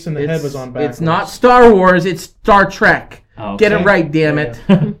 The waist and the head was on backwards. It's not Star Wars. It's Star Trek. Oh, Get it okay. right, damn it.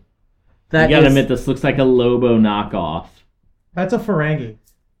 You That gotta is- admit, this looks like a Lobo knockoff. That's a Ferengi.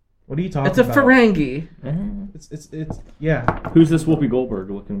 What are you talking It's a about? Ferengi. It's yeah. Who's this Whoopi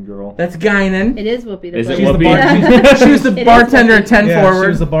Goldberg looking girl? That's Guinan. It is Whoopi. Is it She's the Whoopi? bar- She was the It is bartender Whoopi. at 10 Yeah, Forward. she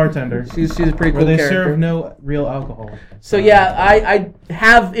was the bartender. She's a pretty Where cool they character. serve no real alcohol. So yeah, I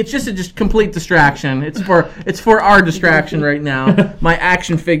have it's just a complete distraction. It's for our distraction right now. My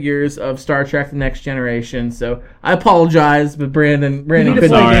action figures of Star Trek: The Next Generation. So I apologize, but Brandon We need to couldn't.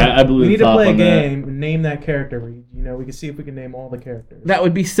 play a Sorry, game. I blew We the need to top play a on that. game. Name that character. We can see if we can name all the characters. That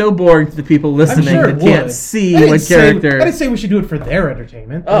would be so boring to the people listening sure that it can't would. see I didn't what say- character. I didn't say we should do it for their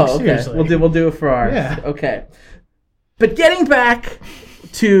entertainment. Oh, Like, okay. seriously. We'll do it for ours. Yeah. Okay. But getting back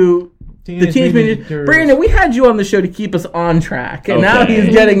to the Teenage Mutant Turtles. Brandon, we had you on the show to keep us on track, and now Okay.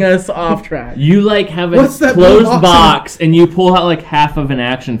 he's getting us off track. You like have a What's that closed box? box and you pull out like half of an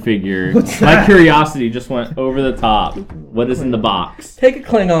action figure. What's My that? curiosity just went over the top. What is in the box? Take a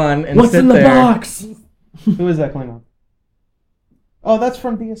Klingon and What's sit in the there. box? Who is that Klingon? Oh, that's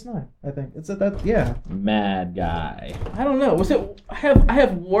from DS9. I think it's that. Yeah. Mad guy. I don't know. Was it? I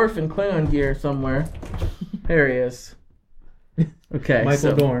have Worf in Klingon gear somewhere. There he is. Okay.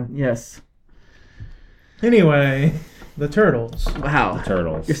 Michael Dorn. Yes. Anyway, the turtles. Wow.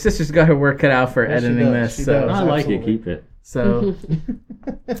 Turtles. Your sister's got her work cut out for Yeah, she editing does. this. She So, does. I like it. Absolutely. Keep it.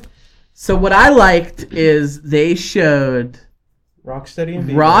 so what I liked is they showed Rocksteady and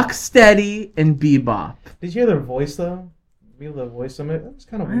Bebop. Rocksteady and Bebop. Did you hear their voice though? Be able to voice them. It was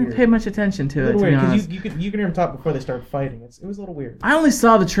kind of I didn't weird. pay much attention a to it, little to be weird honest. because you can hear them talk before they start fighting. It was a little weird. I only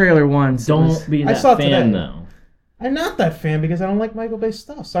saw the trailer once. It was- Don't be I that saw it fan today. though. I'm not that fan because I don't like Michael Bay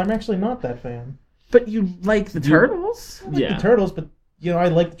stuff. So I'm actually not that fan. But you like the Turtles? I like Yeah. the turtles, but I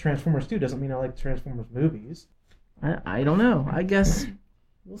like the Transformers too. Doesn't mean I like the Transformers movies. I don't know. I guess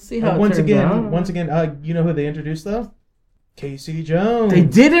we'll see how it Once turns again, out. you know who they introduced though? Casey Jones. They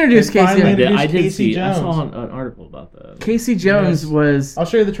did introduce They finally Casey. introduced I did Casey see. I saw Jones. an article about that. Casey Jones Yes. was I'll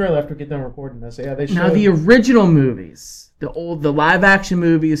show you the trailer after we get done recording this. Yeah, they showed. now the original movies, the live action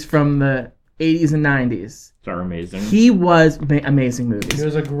movies from the 80s and 90s. Are amazing. He was amazing He movies.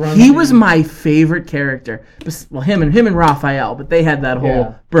 was a grungy. He was my favorite character. Well, him and Raphael, but they had that whole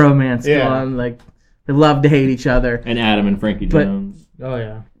Yeah. bromance Yeah. going on. Like they loved to hate each other. And Adam and Frankie But- Jones. Oh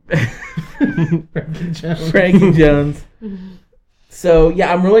yeah. Frankie Jones. Frankie Jones. So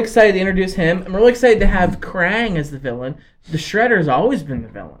yeah, I'm really excited to introduce him. I'm really excited to have Krang as the villain. The Shredder's always been the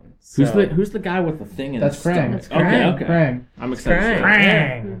villain. So. Who's the guy with the thing in That's his Krang. stomach? That's Krang. Okay. Krang. I'm excited.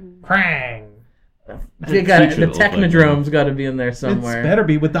 Krang. for that. Krang. You got Creature the looks like Technodrome's got to be in there It's somewhere. better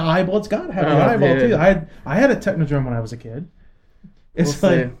be with the eyeball. It's got to have the Oh, eyeball dude. too. I had a Technodrome when I was a kid. It's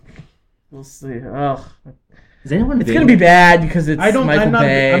We'll like see. We'll see. Oh, Is anyone? it's gonna be bad because it's Michael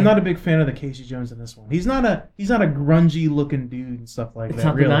Bay. I'm not a big fan of the Casey Jones in this one. He's not a grungy looking dude and stuff like It's that.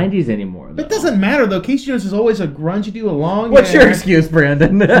 not really. the '90s anymore. It though. doesn't matter though. Casey Jones is always a grungy dude, a long. What's your hair. excuse,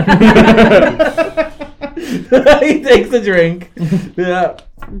 Brandon? He takes a drink. Yeah.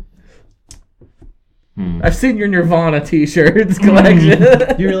 I've seen your Nirvana T-shirts collection.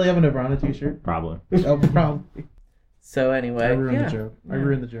 You really have a Nirvana T-shirt? Probably. Oh, probably. So anyway, I ruined yeah. the joke. I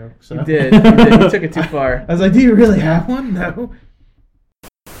ruined the joke. So. You did. You took it too far. I was like, do you really have one? No.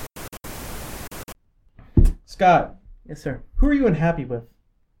 Scott, Yes, sir. who are you unhappy with?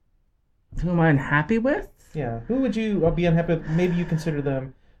 Who am I unhappy with? Yeah, who would you be unhappy with? Maybe you consider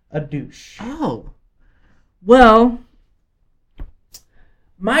them a douche. Oh. Well,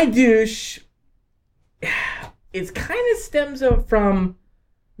 my douche, it kind of stems up from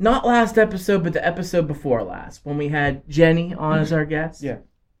not last episode, but the episode before last, when we had Jenny on as our guest. Yeah.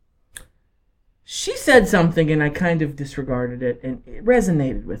 She said something and I kind of disregarded it and it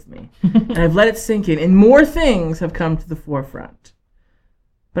resonated with me. And I've let it sink in. And more things have come to the forefront.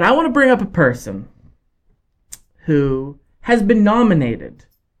 But I want to bring up a person who has been nominated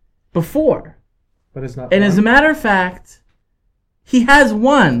before. But it's not. And as a matter of fact, he has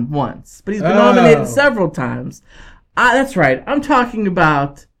won once, but he's been nominated several times. That's right. I'm talking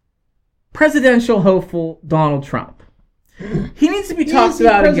about presidential hopeful Donald Trump. He needs to be talked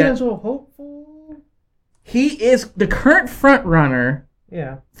about again. Presidential hopeful? He is the current front runner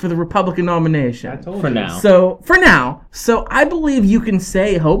Yeah, for the Republican nomination. I told For you. now. So for now, I believe you can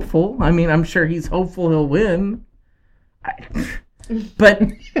say hopeful. I mean, I'm sure he's hopeful he'll win. But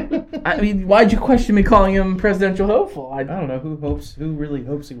I mean, why'd you question me calling him presidential hopeful? I don't know who really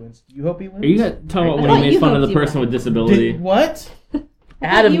hopes he wins. Do you hope he wins? Are you guys talking about I when thought he made you fun of hoped the he person would. with disability? What?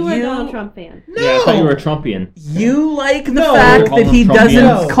 Adam, you were a Donald Trump fan. No. Yeah, I thought you were a Trumpian. You like the No. fact Call that him he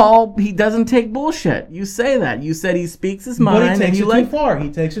Trumpian. he doesn't take bullshit. You say that. You said he speaks his But mind, he and takes you it like. too far. He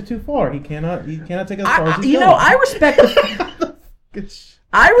takes it too far. He cannot take it as far as he's You going. know, I respect the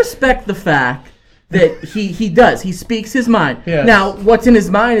I respect the fact that he does. He speaks his mind. Yes. Now, what's in his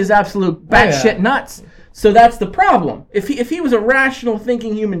mind is absolute batshit yeah. nuts. So that's the problem. If he was a rational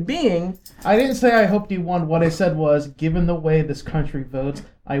thinking human being, I didn't say I hoped he won. What I said was, given the way this country votes,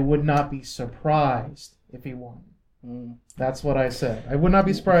 I would not be surprised if he won. That's what I said. I would not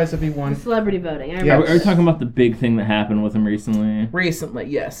be surprised if he won. Celebrity voting. I Yeah. remember. Are we talking about the big thing that happened with him recently? recently,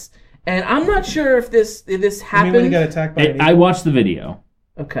 yes. And I'm not sure if this I mean, happened. when he got attacked by an I watched the video.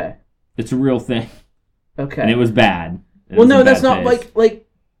 Okay. It's a real thing, Okay. and it was bad. It Well, was no, in that's bad not taste. like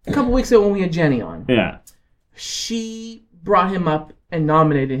a couple weeks ago when we had Jenny on. Yeah. She brought him up and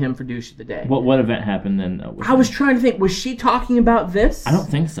nominated him for douche of the day. What event happened then? Though, with I was him? trying to think. Was she talking about this? I don't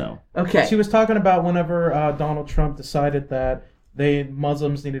think so. Okay. She was talking about whenever Donald Trump decided that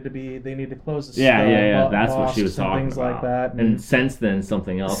Muslims needed to close the Yeah. That's what she was mosques and talking things about. like that. And since then,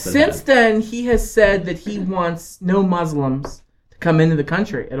 something else. has Since happened. then, he has said that he wants no Muslims to come into the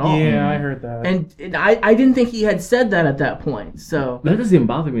country at all. yeah, I heard that. And I didn't think he had said that at that point. So That doesn't even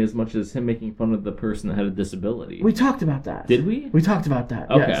bother me as much as him making fun of the person that had a disability. we talked about that. Did we? We talked about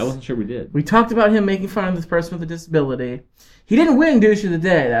that. Okay, yes. I wasn't sure we did. We talked about him making fun of this person with a disability. He didn't win douche of the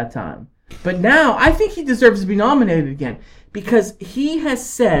day that time. But now I think he deserves to be nominated again because he has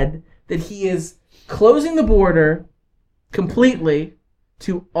said that he is closing the border completely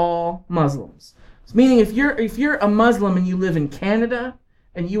to all Muslims. Meaning if you're a Muslim and you live in Canada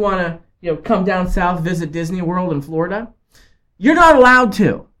and you want to come down south, visit Disney World in Florida, you're not allowed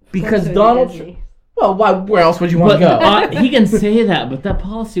to because That's Donald Disney. Well, why? Where else would you want to But go? he can say that, but that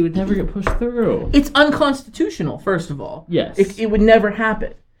policy would never get pushed through. It's unconstitutional, first of all. Yes. It would never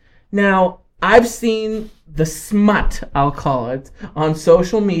happen. Now, I've seen the smut, I'll call it, on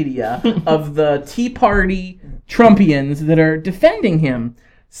social media of the Tea Party Trumpians that are defending him,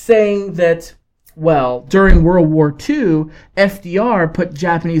 saying that, well, during World War II, FDR put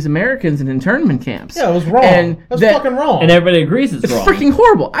Japanese Americans in internment camps. yeah, it was wrong. And That's that- fucking wrong. And everybody agrees it's It's wrong. freaking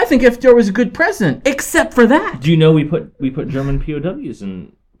horrible. I think FDR was a good president, except for that. Do you know we put German POWs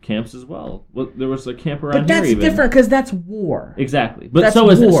in camps as well? Well, there was a camp around But that's here even. different because that's war. Exactly. But That's so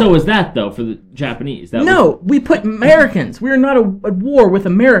is war. that though for the Japanese. That No, we put Americans. We are not at war with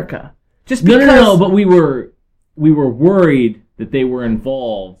America. Just was, because. no. But we were worried that they were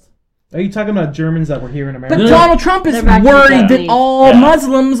involved. Are you talking about Germans that were here in America? But No. Donald Trump is They're back to worried that Japanese. all Yeah.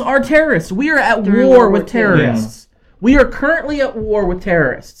 Muslims are terrorists. We are at During war World with War II. terrorists. We are currently at war with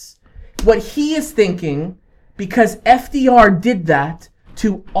terrorists. What he is thinking, because FDR did that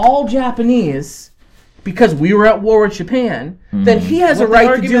to all Japanese, because we were at war with Japan, then he has a What the right to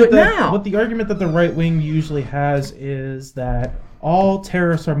argument do it that- now. What the argument that the right wing usually has is that all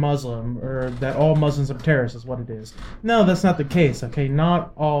terrorists are Muslim, or that all Muslims are terrorists is what it is. No, that's not the case, okay?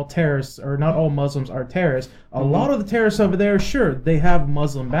 Not all terrorists, or not all Muslims are terrorists. A lot of the terrorists over there, sure, they have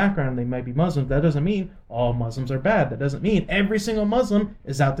Muslim background, they might be Muslims. That doesn't mean all Muslims are bad. That doesn't mean every single Muslim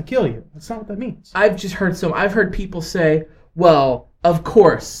is out to kill you. That's not what that means. I've heard people say, well, of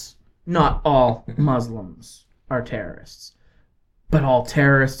course, not all Muslims are terrorists, but all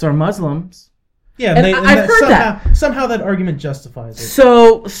terrorists are Muslims. Yeah, And I've that heard somehow, somehow that argument justifies it.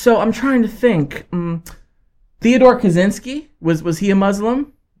 So I'm trying to think. Theodore Kaczynski, was he a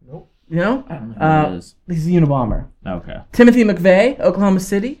Muslim? Nope. You know? I don't know who it is. He's a Unabomber. Okay. Timothy McVeigh, Oklahoma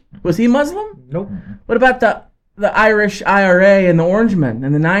City, was he Muslim? Nope. What about the Irish IRA and the Orangemen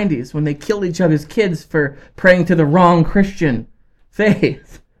in the 90s when they killed each other's kids for praying to the wrong Christian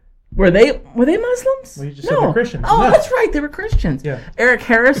faith? Were they Muslims? Well, you just said they're Christians. Oh, No. that's right, they were Christians. Yeah. Eric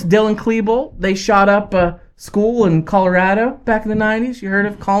Harris, Dylan Klebold, they shot up a school in Colorado back in the 90s. You heard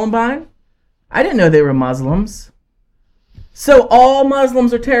of Columbine? I didn't know they were Muslims. So all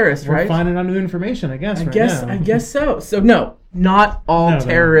Muslims are terrorists, We're right? finding out new information, I guess. I guess so. So no, not all No,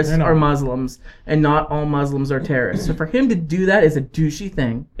 terrorists they're not. are Muslims, and not all Muslims are terrorists. So for him to do that is a douchey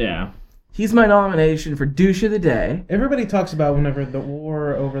thing. Yeah. He's my nomination for douche of the day. Everybody talks about whenever the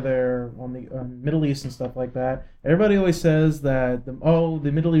war over there on the Middle East and stuff like that. Everybody always says that the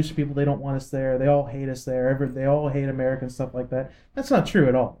Middle Eastern people, they don't want us there. They all hate us there. They all hate Americans, stuff like that. That's not true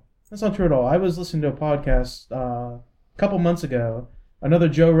at all. That's not true at all. I was listening to a podcast a couple months ago, another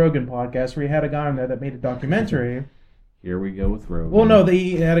Joe Rogan podcast, where he had a guy on there that made a documentary. Here we go with Rogan. Well, no,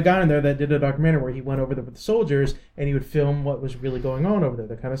 he had a guy in there that did a documentary where he went over there with the soldiers and he would film what was really going on over there,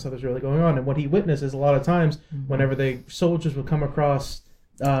 the kind of stuff that's really going on. And what he witnessed is a lot of times whenever soldiers would come across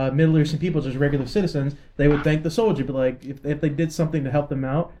Middle Eastern people, just regular citizens, they would thank the soldier. But like, if they did something to help them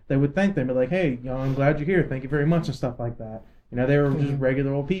out, they would thank them. Be like, hey, I'm glad you're here. Thank you very much, and stuff like that. They were just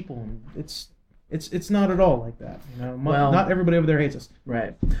regular old people, and it's not at all like that. Not everybody over there hates us.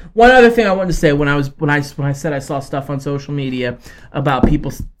 Right. One other thing I wanted to say when I said I saw stuff on social media about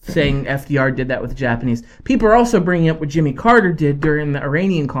people saying FDR did that with the Japanese, people are also bringing up what Jimmy Carter did during the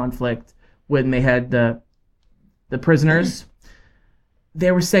Iranian conflict when they had the prisoners.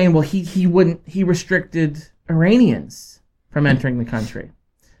 They were saying, well, he restricted Iranians from entering the country.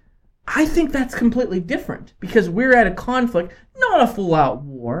 I think that's completely different because we're at a conflict, not a full-out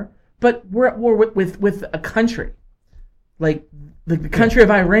war, but we're at war with a country. Like the country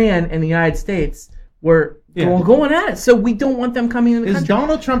of Iran and the United States were going at it, so we don't want them coming in the country. Is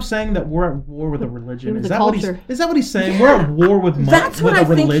Donald Trump saying that we're at war with a religion? With Is a that culture. is that what he's saying? We're at war with That's what with I a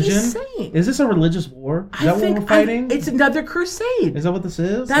think religion? he's saying. Is this a religious war? Is that what we're fighting? It's another crusade. Is that what this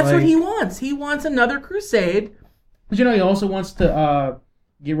is? That's what he wants. He wants another crusade. But he also wants to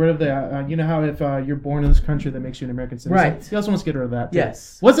get rid of the. How if you're born in this country that makes you an American citizen. Right. He also wants to get rid of that. Too.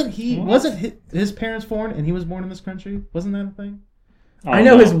 Yes. Wasn't his parents foreign and he was born in this country? Wasn't that a thing? I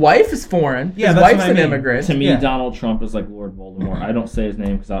know his wife is foreign. Yeah, his that's wife's what I an mean. immigrant. To me, Yeah. Donald Trump is like Lord Voldemort. I don't say his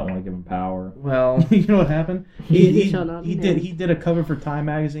name because I don't want to give him power. Well, You know what happened? He shall not be named. He did a cover for Time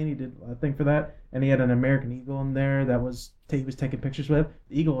magazine. He did a thing for that, and he had an American eagle in there that he was taking pictures with.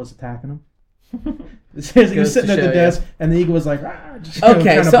 The eagle was attacking him. It says he was Goes sitting to at the show desk, and the eagle was like, "Rah," just, okay,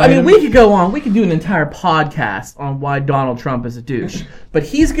 trying to so I bite mean, him. we could go on. We could do an entire podcast on why Donald Trump is a douche, but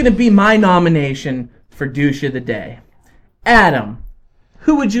he's going to be my nomination for douche of the day. Adam,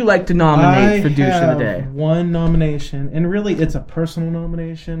 who would you like to nominate for douche of the day? One nomination, and really, it's a personal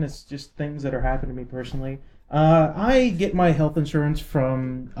nomination. It's just things that are happening to me personally. I get my health insurance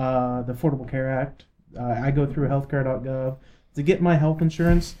from the Affordable Care Act. I go through healthcare.gov to get my health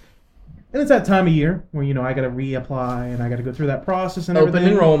insurance. And it's that time of year where, I got to reapply and I got to go through that process and Open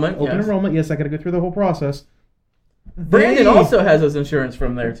everything. enrollment. Open Yes. enrollment, yes, I got to go through the whole process. Brandon also has his insurance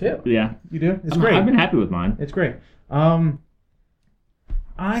from there too. Yeah. You do? It's great. I've been happy with mine. It's great. I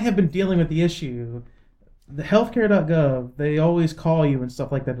have been dealing with the issue. The healthcare.gov, they always call you and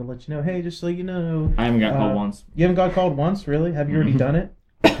stuff like that to let you know, hey, just so you know. I haven't got called once. You haven't got called once, really? Have you already done it?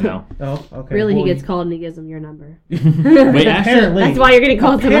 No. Oh, okay. Really, Well, he gets called and he gives them your number. Wait, apparently. actually, That's why you're getting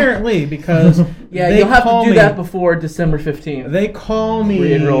called tomorrow. Apparently, because Yeah, they you'll have to call do me- that before December 15th. They call me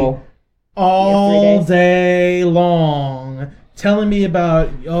Re-enroll. all You have 3 days. day long, telling me about,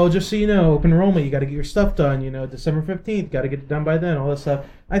 just so you know, open enrollment, you got to get your stuff done, December 15th, got to get it done by then, all this stuff.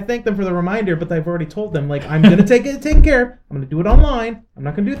 I thank them for the reminder, but I've already told them, like, I'm going to take it taken care of. I'm going to do it online. I'm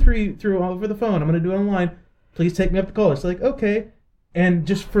not going to do through over the phone. I'm going to do it online. Please take me up to college. So, like, okay. And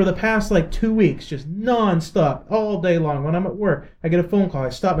just for the past, 2 weeks, just nonstop, all day long, when I'm at work, I get a phone call. I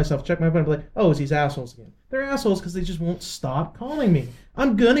stop myself, check my phone, and be like, oh, it's these assholes again. They're assholes because they just won't stop calling me.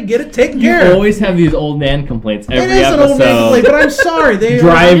 I'm going to get it taken you care of. always have these old man complaints It every is an old man episode. complaint, but I'm sorry. They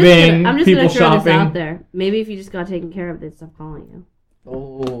Driving, I'm just people gonna throw shopping. this out there. Maybe if you just got taken care of, they'd stop calling you.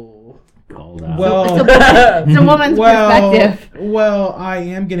 Oh. Called out. Well, It's a woman's perspective. Well, I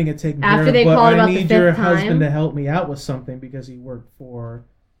am getting it taken After care of, they but called I about the need your fifth time? husband to help me out with something because he worked for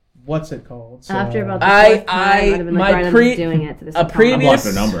what's it called? So, After about the I- fourth time, I'd have been like, my right, I'm pre- just doing it to this a account. I blocked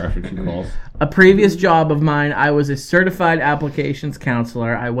her number after 2 calls. A previous job of mine, I was a certified applications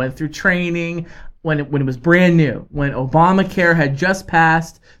counselor. I went through training when it was brand new. When Obamacare had just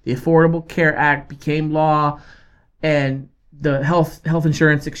passed, the Affordable Care Act became law, and the health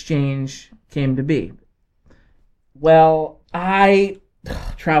insurance exchange came to be. Well, I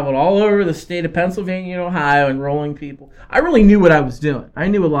traveled all over the state of Pennsylvania and Ohio enrolling people. I really knew what I was doing. I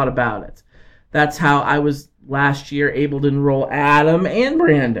knew a lot about it. That's how I was last year able to enroll Adam and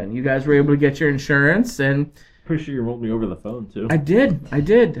Brandon. You guys were able to get your insurance, and Pretty sure you rolled me over the phone too. I did.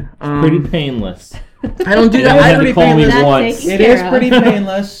 Pretty painless. I don't do You that. only I had to pretty call me painless. That once. takes it is care pretty of.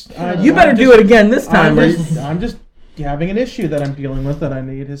 painless. You better do it again this time. I'm just having an issue that I'm dealing with that I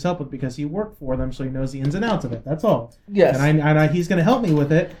need his help with because he worked for them, so he knows the ins and outs of it. That's all. Yes. And he's going to help me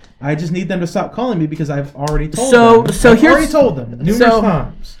with it. I just need them to stop calling me because I've already told them. So I've here's- already told them numerous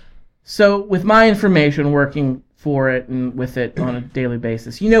times. So with my information, working for it and with it on a daily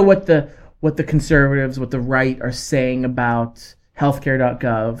basis, you know what the conservatives, what the right are saying about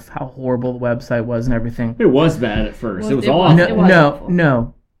healthcare.gov, how horrible the website was and everything. It was bad at first. Well, It was it awful. was.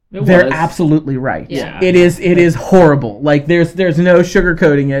 No. It They're was. absolutely right. Yeah. It is horrible. Like there's no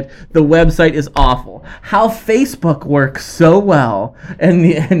sugarcoating it. The website is awful. How Facebook works so well and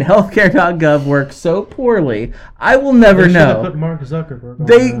healthcare.gov works so poorly, I will never They should have know. put Mark Zuckerberg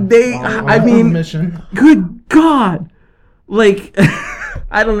on They- on I mean- mission. Good God. Like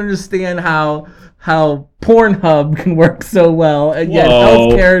I don't understand how Pornhub can work so well and yet Whoa.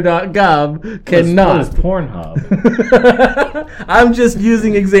 healthcare.gov What cannot. is Pornhub? I'm just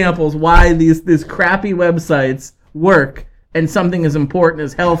using examples why these crappy websites work and something as important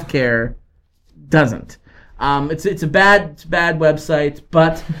as healthcare doesn't. It's a bad website,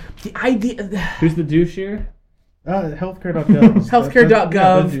 but the idea. Who's the douche here? Healthcare.gov.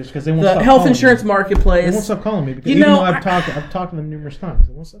 Healthcare.gov, because they won't the stop health calling insurance me. marketplace. They won't stop calling me because You even know, though I've talked to them numerous times.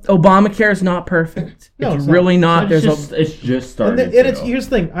 They won't stop. Obamacare is not perfect. No, it's it's not. really not. It's just And started. here's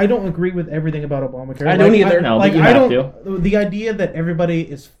the thing. I don't agree with everything about Obamacare. I don't either. No, Like but you I have don't. The idea that everybody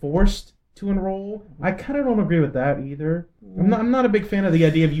is forced to enroll, I kind of don't agree with that either. I'm not a big fan of the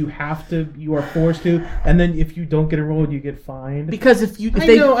idea of you are forced to, and then if you don't get enrolled, you get fined. Because if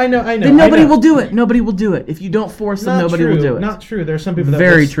I know. then nobody will do it. Nobody will do it. If you don't force them, nobody will do it. Not true. There are some people that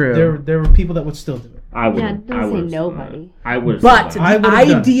Very would, true. There were people that would still do it. I would. Yeah, it doesn't say nobody. I would. But I the would've done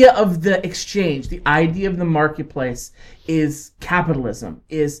it. idea of the exchange, the idea of the marketplace is capitalism,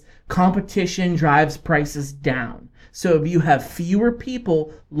 is competition drives prices down. So if you have fewer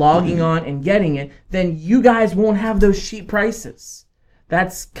people logging on and getting it, then you guys won't have those cheap prices.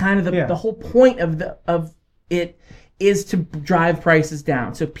 That's kind of the whole point of it is to drive prices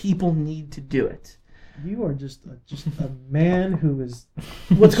down. So people need to do it. You are just a man who is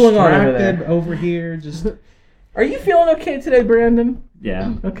What's going on over there? distracted over here. Just Are you feeling okay today, Brandon?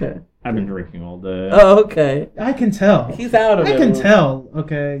 Yeah, Okay. I've been drinking all day. Oh, okay. I can tell. He's out of it. I can tell.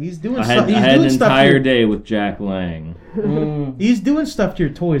 Okay, he's doing I stuff. had, He's I had doing an stuff. entire day with Jack Lang. He's doing stuff to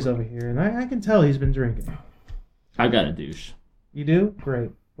your toys over here, and I can tell he's been drinking. I got a douche. You do?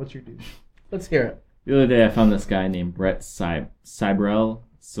 Great. What's your douche? Let's hear it. The other day, I found this guy named Brett Sibrel.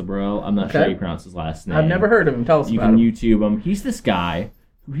 I'm not sure how you pronounce his last name. I've never heard of him. Tell us You about can him. YouTube him. He's this guy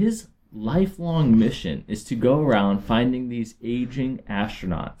who his lifelong mission is to go around finding these aging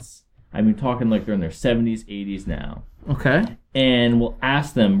astronauts. I mean, talking like they're in their 70s, 80s now. Okay. And we'll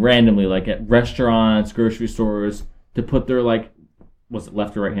ask them randomly, like at restaurants, grocery stores, to put their, like, was it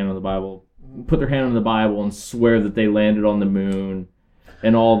left or right hand on the Bible? Put their hand on the Bible and swear that they landed on the moon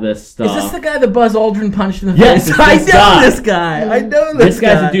and all this stuff. Is this the guy that Buzz Aldrin punched in the Yes, face? it's I this know guy. this guy. I know this This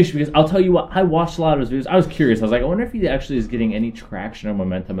guy's guy. a douche because I'll tell you what, I watched a lot of his videos. I was curious. I was like, I wonder if he actually is getting any traction or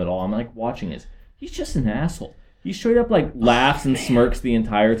momentum at all. I'm like watching this. He's just an asshole. He straight up like laughs and smirks the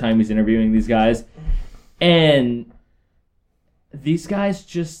entire time he's interviewing these guys. And these guys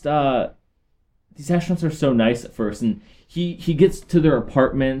just these astronauts are so nice at first, and he gets to their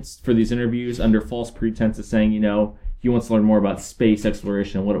apartments for these interviews under false pretenses saying, you know, he wants to learn more about space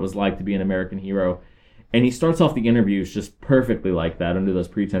exploration and what it was like to be an American hero. And he starts off the interviews just perfectly like that under those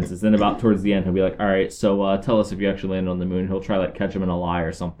pretenses. Then about towards the end, he'll be like, all right, so tell us if you actually landed on the moon. He'll try like catch him in a lie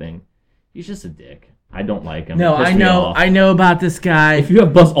or something. He's just a dick. I don't like him. No, He pissed I me know. off. I know about this guy. If you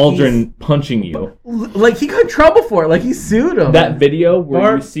have Buzz Aldrin punching you, Like, he got in trouble for it. Like, he sued him. that video where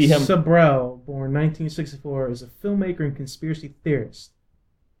Bart you see him... Sabro, born 1964, is a filmmaker and conspiracy theorist.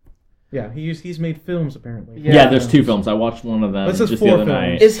 Yeah, he's made films apparently. Yeah, there's two films. I watched one of them This is just the 4 other films.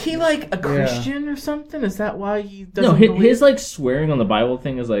 night. Is he, like, a Christian or something? Is that why he doesn't No, believe? his like swearing on the Bible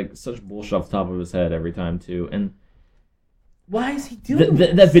thing is like such bullshit off the top of his head every time too. And Why is he doing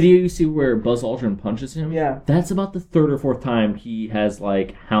that video you see where Buzz Aldrin punches him, Yeah. that's about the third or fourth time he has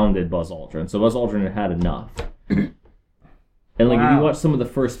like hounded Buzz Aldrin. So Buzz Aldrin had enough. And like if you Wow. watch some of the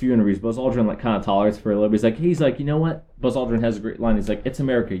first few interviews, Buzz Aldrin like kind of tolerates for a little bit. He's like, you know what? Buzz Aldrin has a great line. He's like, it's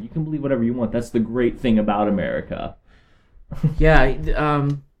America. You can believe whatever you want. That's the great thing about America. Yeah,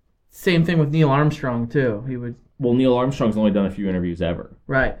 same thing with Neil Armstrong, too. He would... Well, Neil Armstrong's only done a few interviews ever.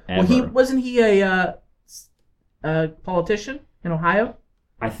 Right. Ever. Well, wasn't he a politician in Ohio?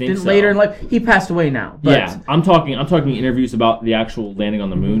 I think Didn't so. later in life... He passed away now. But Yeah, I'm talking interviews about the actual landing on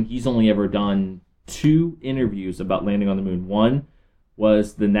the moon. He's only ever done 2 interviews about landing on the moon. One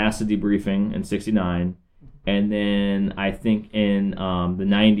was the NASA debriefing in '69, and then I think in the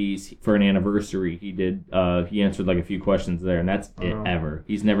 '90s for an anniversary he did he answered like a few questions there, and that's it ever.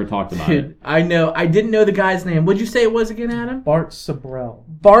 He's never talked about it. Dude, I know. I didn't know the guy's name. What'd you say it was again, Adam? Bart Sabrel.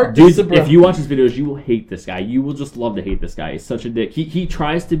 Bart Dude, Sabro. if you watch his videos, you will hate this guy. You will just love to hate this guy. He's such a dick. He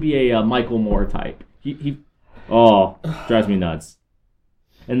tries to be a Michael Moore type. He drives me nuts.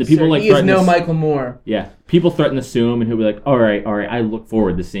 And the people Sir, like he is threaten no to- Michael Moore. Yeah, people threaten to sue him, and he'll be like, all right, I look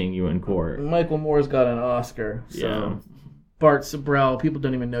forward to seeing you in court. Michael Moore's got an Oscar. So. Yeah. Bart Sabrel, people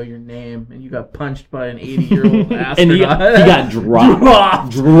don't even know your name, and you got punched by an 80-year-old astronaut. And he got dropped on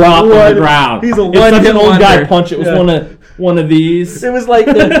the ground. He's a It's such one-hit an old guy wonder. punch. It was Yeah. one of these. It was like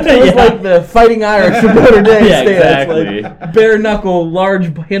the Yeah. like the Fighting Irish from Notre Dame Yeah, stance. exactly. Like bare knuckle, large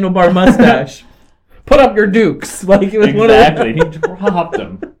handlebar mustache. put up your dukes. Like it was Exactly. He dropped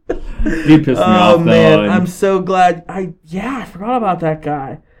him. He pissed me off, though. Man, and I'm so glad. I forgot about that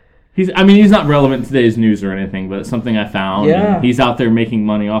guy. he's not relevant to today's news or anything, but it's something I found. Yeah. And he's out there making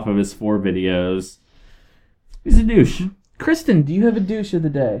money off of his 4 videos. He's a douche. Kristen, do you have a douche of the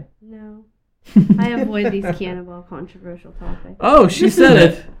day? No. I avoid these cannibal controversial topics. Oh, she said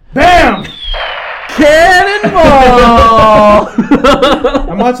it. Bam! Cannonball!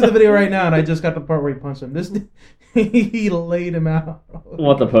 I'm watching the video right now, and I just got the part where he punched him. He laid him out.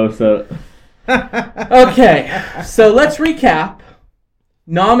 What the post that? Okay, so let's recap.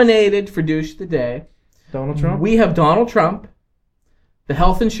 Nominated for douche of the day, Donald Trump. we have Donald Trump, the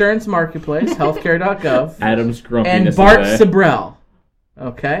health insurance marketplace, healthcare.gov, Adam's grumpiness and Bart away. Sabrell.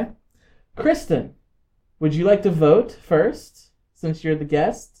 Okay? Kristen, would you like to vote first, since you're the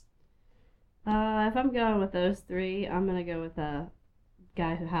guest? If I'm going with those 3, I'm gonna go with the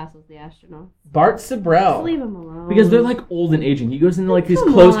guy who hassles the astronauts. Bart Just Sabrell. leave him alone. Because they're like old and aging. He goes into like these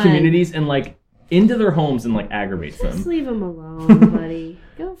Come closed on. communities and like into their homes and like aggravates Just them. leave him alone, buddy.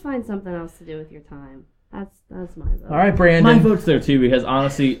 Go find something else to do with your time. That's my vote. All right, My Brandon. vote's there too because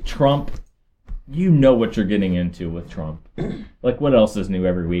honestly, Trump, you know what you're getting into with Trump. Like what else is new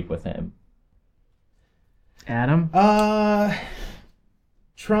every week with him? Adam.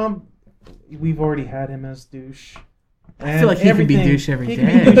 Trump. We've already had him as douche. I feel like he could be douche every he day.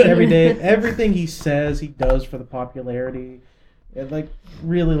 Could be douche every day. Everything he says, he does for the popularity. And, like,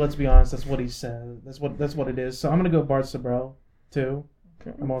 really, let's be honest. That's what he says. That's what it is. So I'm gonna go Bart Sabrell too.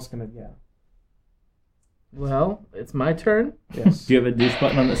 Okay. I'm also gonna Well, it's my turn. yes. Do you have a douche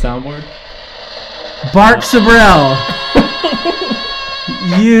button on the soundboard? Bart Sabrell.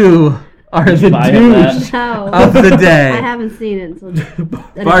 You are the buy him that? douche No. of the I day. haven't seen it until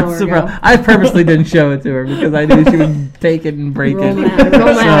Bart hour Sabrell. ago. I purposely didn't show it to her because I knew she would take it and break Roll it. my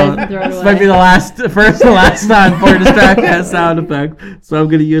eyes and throw it This away. might be the first and last time for distract has sound effect, so I'm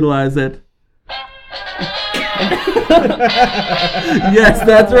going to utilize it. Yes,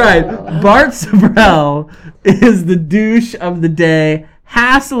 that's right. Bart Sabrell is the douche of the day,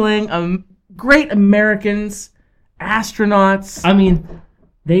 hassling great Americans, astronauts. I mean,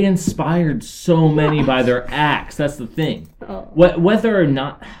 they inspired so many by their acts. That's the thing. Oh. Whether or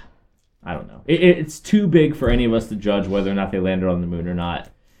not, I don't know. It's too big for any of us to judge whether or not they landed on the moon or not.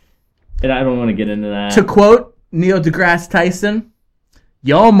 And I don't want to get into that. To quote Neil deGrasse Tyson,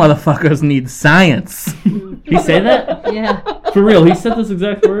 y'all motherfuckers need science. He say that? Yeah. For real, he said those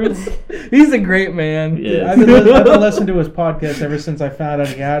exact words? He's a great man. Yeah. I've been listening to his podcast ever since I found out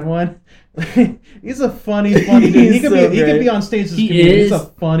he had one. He's a funny dude. He's He could so be great. on stage as a He comedian. He's is. a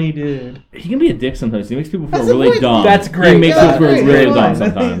funny dude. He can be a dick sometimes. He makes people feel That's the really point. dumb. That's great. He makes Yeah, us feel great. really He's dumb fine.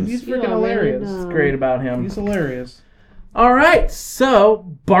 sometimes. He's You freaking are really hilarious. dumb. It's great about him. He's hilarious. All right,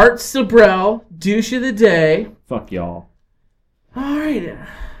 so Bart Sabrell, douche of the day. Fuck y'all. All right.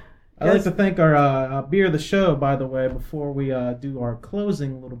 I'd like to thank our beer of the show, by the way, before we do our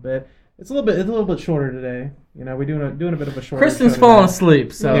closing a little bit. It's a little bit shorter today. You know, we're doing a bit of a shorter. Kristen's show falling today.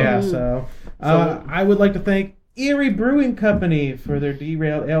 asleep, so Yeah, so I would like to thank Erie Brewing Company for their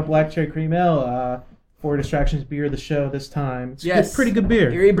Derailed Ale Black Cherry Cream Ale for Distractions beer of the show this time. It's Yes. good, pretty good beer.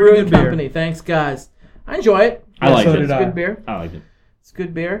 Erie Pretty Brewing good beer. Company. Thanks, guys. I enjoy it. I Yeah, liked so it. did It's I. good beer. I liked it. It's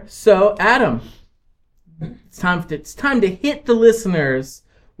good beer. So, Adam, it's time to hit the listeners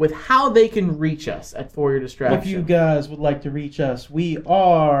with how they can reach us at For Your Distraction. If you guys would like to reach us, we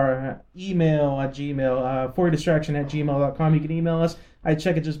are email at gmail, foryourdistraction@gmail.com. You can email us. I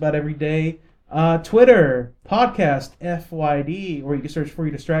check it just about every day. Twitter, podcast, FYD, or you can search For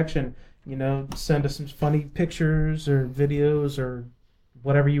Your Distraction. You know, send us some funny pictures or videos or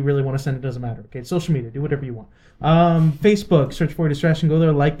whatever you really want to send. It doesn't matter. Okay, social media, do whatever you want. Facebook, search For Your Distraction. Go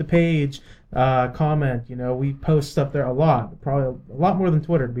there, like the page, comment. You know, we post stuff there a lot. Probably a lot more than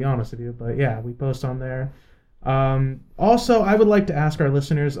Twitter, to be honest with you. But yeah, we post on there. Also, I would like to ask our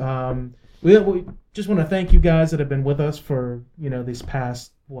listeners. We just want to thank you guys that have been with us for these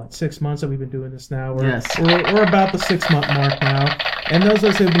past 6 months that we've been doing this now. We're about the 6-month mark now, and those of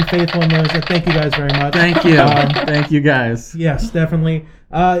us who have been faithful in those, thank you guys very much. Thank you. Thank you, guys. Yes, definitely.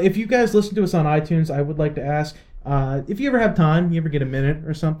 If you guys listen to us on iTunes, I would like to ask if you ever have time, you ever get a minute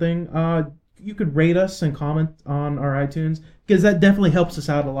or something, you could rate us and comment on our iTunes, because that definitely helps us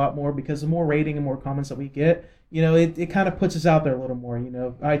out a lot more, because the more rating and more comments that we get, it kind of puts us out there a little more.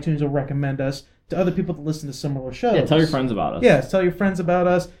 iTunes will recommend us to other people to listen to similar shows. Yeah, tell your friends about us. Yes, tell your friends about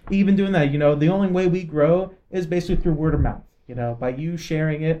us. Even doing that, the only way we grow is basically through word of mouth, by you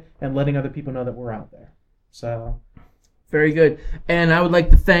sharing it and letting other people know that we're out there. So... Very good. And I would like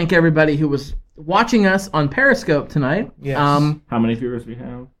to thank everybody who was watching us on Periscope tonight. Yes. How many viewers we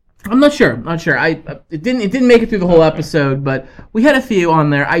have? I'm not sure. It didn't make it through the whole episode, but we had a few on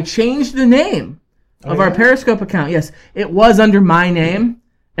there. I changed the name of our Periscope account. Yes, it was under my name,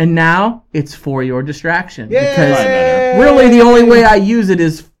 and now it's For Your Distraction. Yay! Because really the only way I use it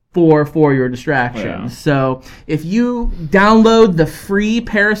is for Your Distraction. Yeah. So if you download the free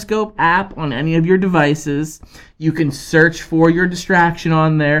Periscope app on any of your devices, you can search For Your Distraction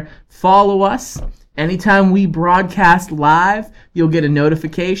on there. Follow us. Anytime we broadcast live, you'll get a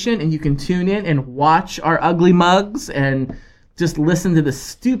notification and you can tune in and watch our ugly mugs and just listen to the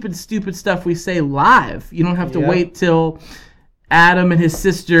stupid stuff we say live. You don't have to wait till Adam and his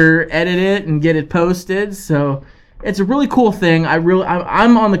sister edit it and get it posted. So it's a really cool thing.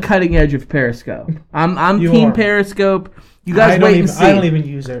 I'm on the cutting edge of Periscope. I'm Team Periscope. You guys wait and see. I don't even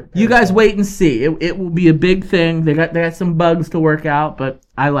use it. You guys wait and see. It will be a big thing. They got some bugs to work out, but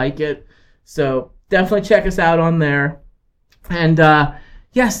I like it. So definitely check us out on there. And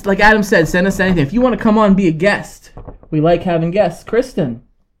yes, like Adam said, send us anything. If you want to come on and be a guest, we like having guests. Kristen,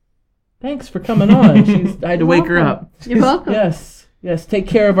 thanks for coming on. I had to wake her up. You're welcome. Yes, take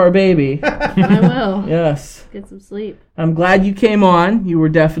care of our baby. I will. Yes. Get some sleep. I'm glad you came on. You were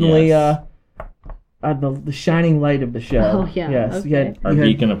definitely Yes. the shining light of the show. Oh, yeah. Yes. Okay. Our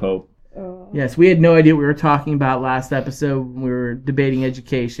beacon of hope. Yes, we had no idea what we were talking about last episode when we were debating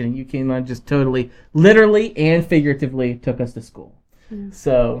education, and you came on just totally, literally and figuratively took us to school.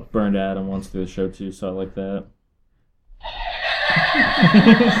 So Burned Adam once through the show too, so I like that.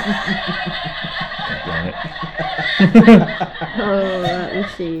 Damn it. Oh, that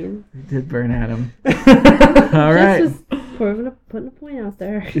machine. we did burn Adam. All right. Just putting a point out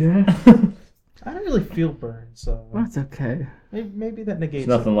there. Yeah. I don't really feel burned, so Well, that's okay. maybe that negates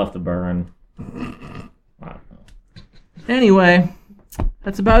There's it. nothing left to burn. I don't know. Anyway,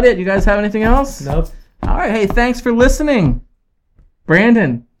 that's about it. You guys have anything else? Nope. All right. Hey, thanks for listening.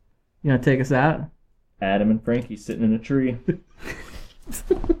 Brandon, you want to take us out? Adam and Frankie sitting in a tree.